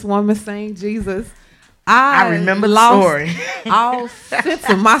heard this woman sing Jesus. I remember the lost story. all sense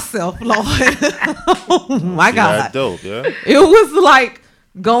of myself, Lord. Oh my God. Yeah, dope, yeah. It was like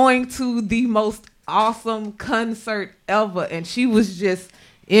going to the most awesome concert ever, and she was just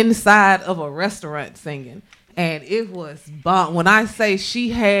inside of a restaurant singing, and it was bomb. When I say she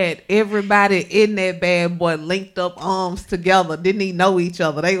had everybody in that bad boy linked up arms together, didn't even know each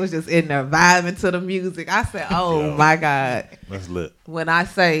other. They was just in there vibing to the music. I said, oh my God. That's lit. When I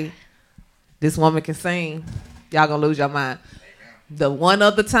say this woman can sing, y'all gonna lose your mind. The one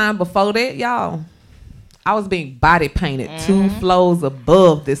other time before that, y'all, I was being body painted 2 floors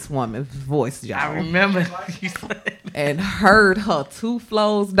above this woman's voice, y'all. I remember you said. And heard her 2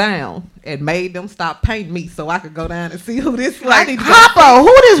 floors down and made them stop painting me so I could go down and see who this like Papa,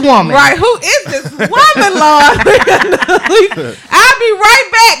 who this woman? Right, who is this woman, Lord? I'll be right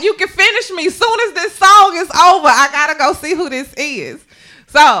back. You can finish me. Soon as this song is over, I gotta go see who this is.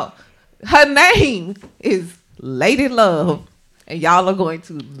 So her name is Lady Love. And y'all are going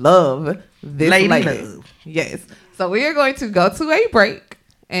to love this lady. Love. Yes. So we are going to go to a break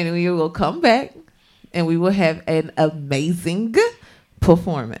and we will come back and we will have an amazing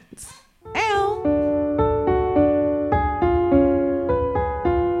performance. Ow.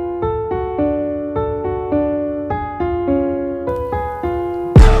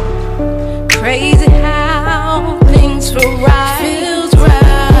 Crazy how things feel right. Feels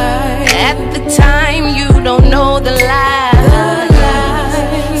right. At the time you don't know the lie.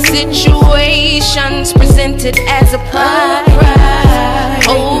 Situations presented as a prize.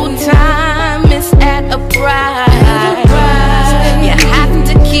 Old time is at a price. You have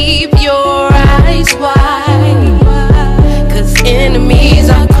to keep your eyes wide. Cause enemies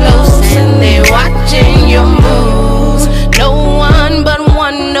are close and they're watching your moves. No one but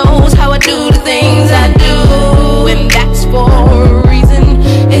one knows how I do the things I do. And that's for a reason.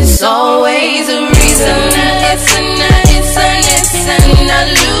 It's always a reason. It's an illusion. It's an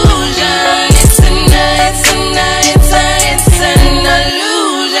illusion. It's an illusion.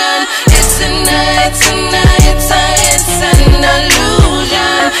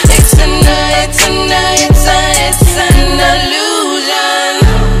 It's an illusion.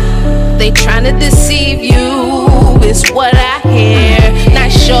 They trying to deceive you is what I hear.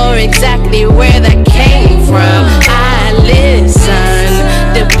 Not sure exactly where that came from. I listen.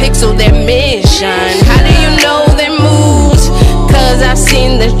 The pixel their mission. How do you know their moves? Cause I've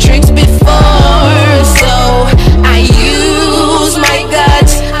seen the tricks before. So I use my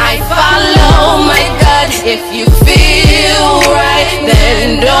guts, I follow my gut. If you feel right,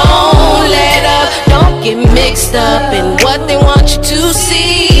 then don't let up. Don't get mixed up in what they want you to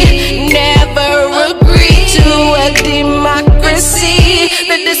see. Never agree to a democracy.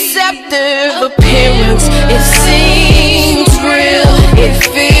 The deceptive appearance, it seems real. It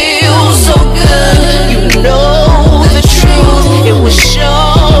feels so good. You know the truth. It was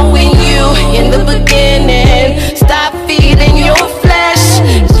showing you in the beginning. Stop feeding your flesh.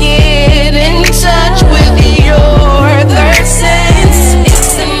 Get in touch with your third sense.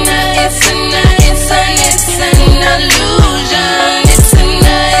 It's an illusion. It's an illusion. It's an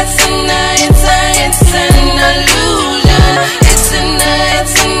illusion. It's an illusion.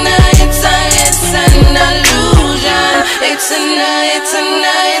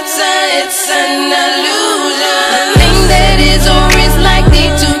 A thing that is or is likely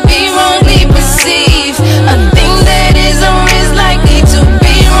to be wrongly perceived. A thing that is or is likely to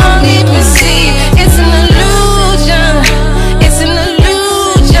be wrongly perceived. It's an illusion. It's an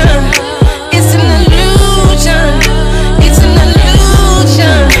illusion. It's an illusion. It's an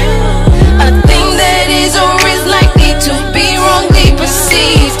illusion. A thing that is or is likely to be wrongly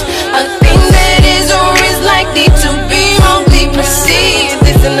perceived. A thing that is or is likely to be wrongly perceived.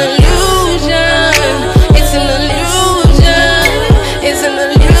 It's an illusion. It's an illusion. It's an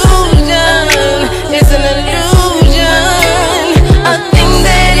illusion. It's an illusion. A thing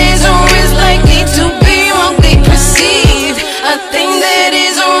that is or is likely to be wrongly perceived. A thing that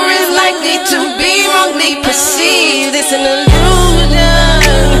is or is likely to be wrongly perceived. It's an illusion.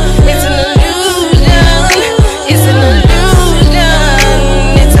 It's an illusion. It's an illusion.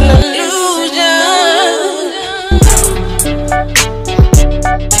 It's an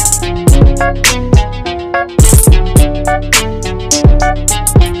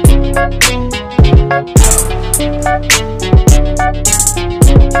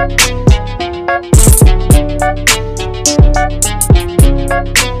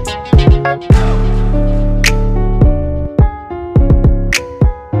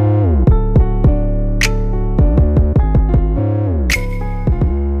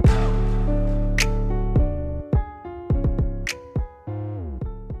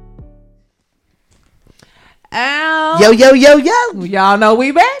Ow. Yo. Y'all know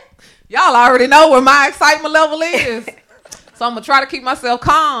we back. Y'all already know where my excitement level is. So I'm going to try to keep myself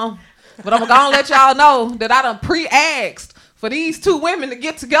calm. But I'm going to let y'all know that I done pre-asked for these 2 women to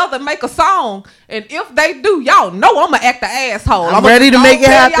get together and make a song. And if they do, y'all know I'm going to act the asshole. I'm ready to make it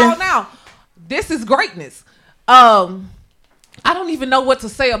happen. Y'all now, this is greatness. I don't even know what to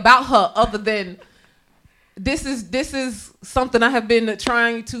say about her other than this is something I have been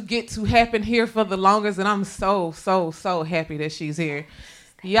trying to get to happen here for the longest, and I'm so happy that she's here.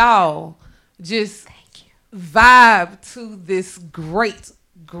 Y'all, just vibe to this great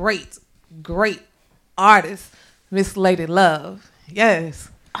artist, Miss Lady Love. Yes.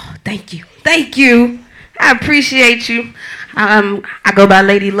 Oh, thank you. I appreciate you. I go by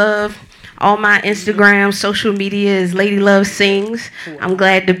Lady Love. All my Instagram, social media is Lady Love Sings. I'm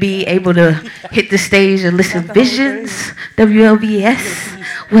glad to be able to hit the stage and listen Visions, WLBS,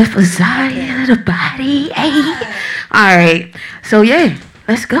 with Azaya, the body. Hey. All right. So, yeah,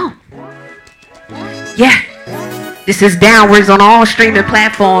 let's go. Yeah. This is Downwards on all streaming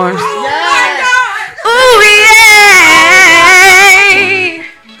platforms. Ooh, yeah.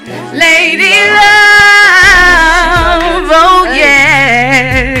 Lady Love. Oh,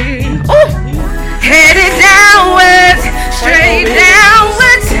 yeah. Headed downwards, straight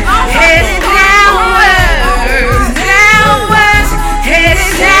downwards, headed downwards,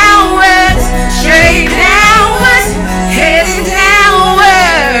 headed downwards, straight downwards, headed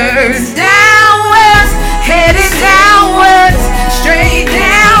downwards, headed downwards, straight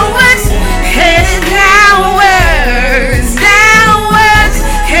downwards, headed downwards,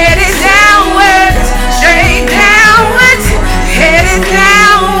 headed downwards, straight downwards, headed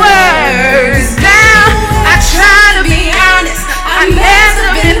downwards. Try to be honest, I messed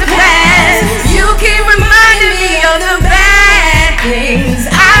up in the past. You keep reminding me of the bad things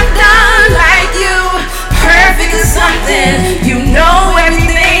I've done, like you, perfect or something. You know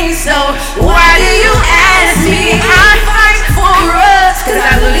everything, so why do you ask me? I fight for us, cause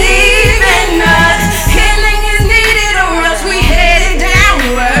I believe in us. Healing is needed or else we headed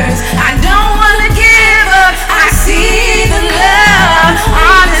downwards. I don't wanna give up, I see the love.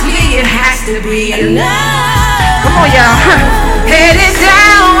 Honestly, it has to be enough. Come on, y'all. Headed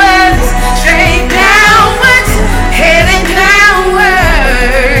downwards, straight downwards, headed downwards,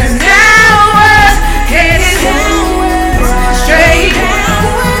 headed downwards, straight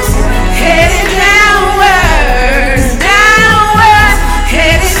downwards, headed downwards,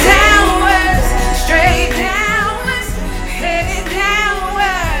 headed downwards, straight downwards, headed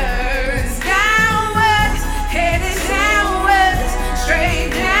downwards, headed downwards,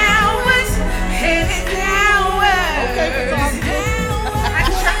 straight downwards, headed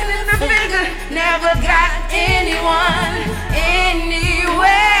never got anyone anywhere.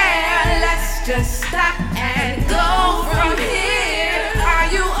 Let's just stop and go from here. Are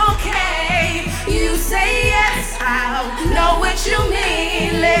you okay? You say yes, I'll know what you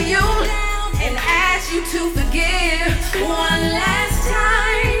mean. Lay you down and ask you to forgive. One last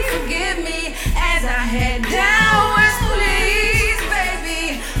time, forgive me as I head downwards. Please,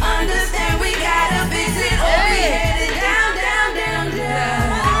 baby, understand we gotta visit or we headed down, down, down,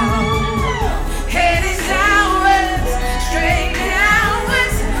 down. Headed downwards, straight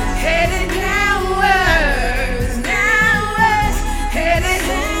downwards, headed downwards, headed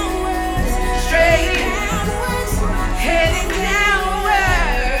downwards, straight downwards, headed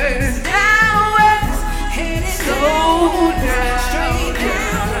downwards, headed so down, straight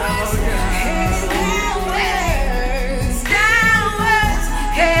downwards, headed downwards,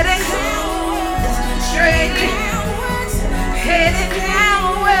 headed downwards, straight downwards, headed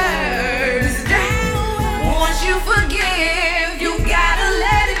downwards. Once you forgive, you gotta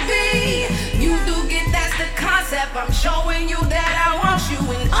let it be. You do get that's the concept. I'm showing you that I want you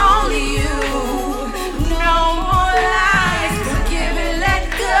and only you. No more lies. Forgive and let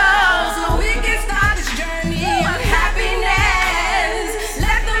go, so we can start this journey of happiness.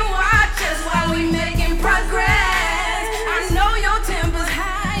 Let them watch us while we making progress. I know your temper's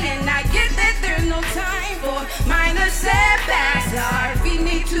high, and I get that there's no time for minor setbacks. Our feet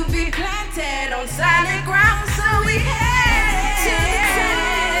need to be planted on solid ground, so we head to the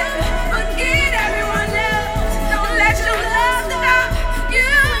top. Forget everyone else. Don't let your love stop. You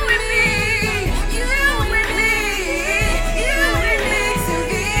and me, you and me, you and me to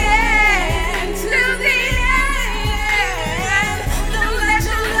the end, to the end. Don't let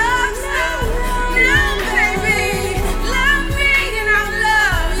your love stop. No, baby, love me and I'll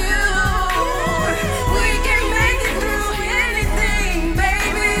love you. We can make it through anything,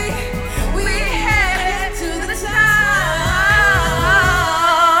 baby. We head to the top.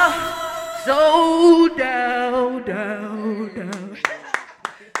 So down, down, down.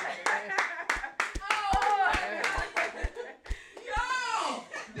 Yo,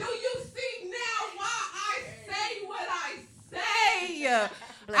 do you see now why I say what I say?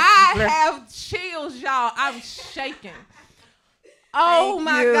 I have chills, y'all. I'm shaking. Oh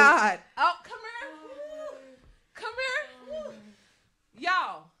my God. Oh, come here. Come here.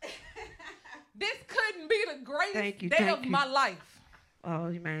 Y'all, this couldn't be the greatest day of my life.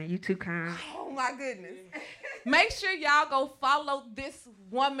 Oh, man, you too kind. Oh my goodness. Make sure y'all go follow this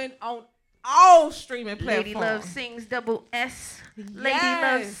woman on all streaming platforms. Lady Love Sings double S. Lady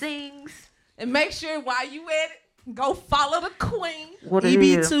Yes. Love Sings. And make sure while you at it, go follow the queen. What it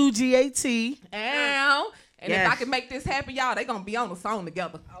is. EB2GAT. And Yes. if I can make this happen, y'all, they gonna be on the song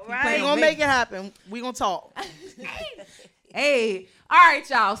together. All We right. gonna make it happen. We gonna talk. Hey, all right,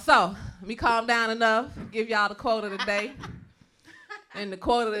 y'all. So let me calm down enough. Give y'all the quote of the day. And the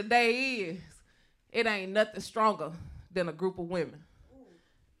quote of the day is, "It ain't nothing stronger than a group of women."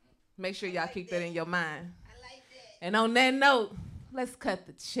 Make sure y'all keep that in your mind. I like that. And on that note, let's cut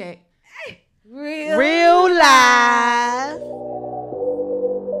the check. Real live.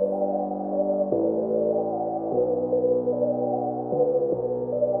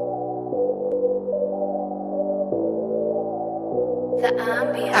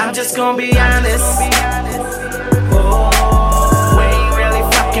 I'm just gonna be honest.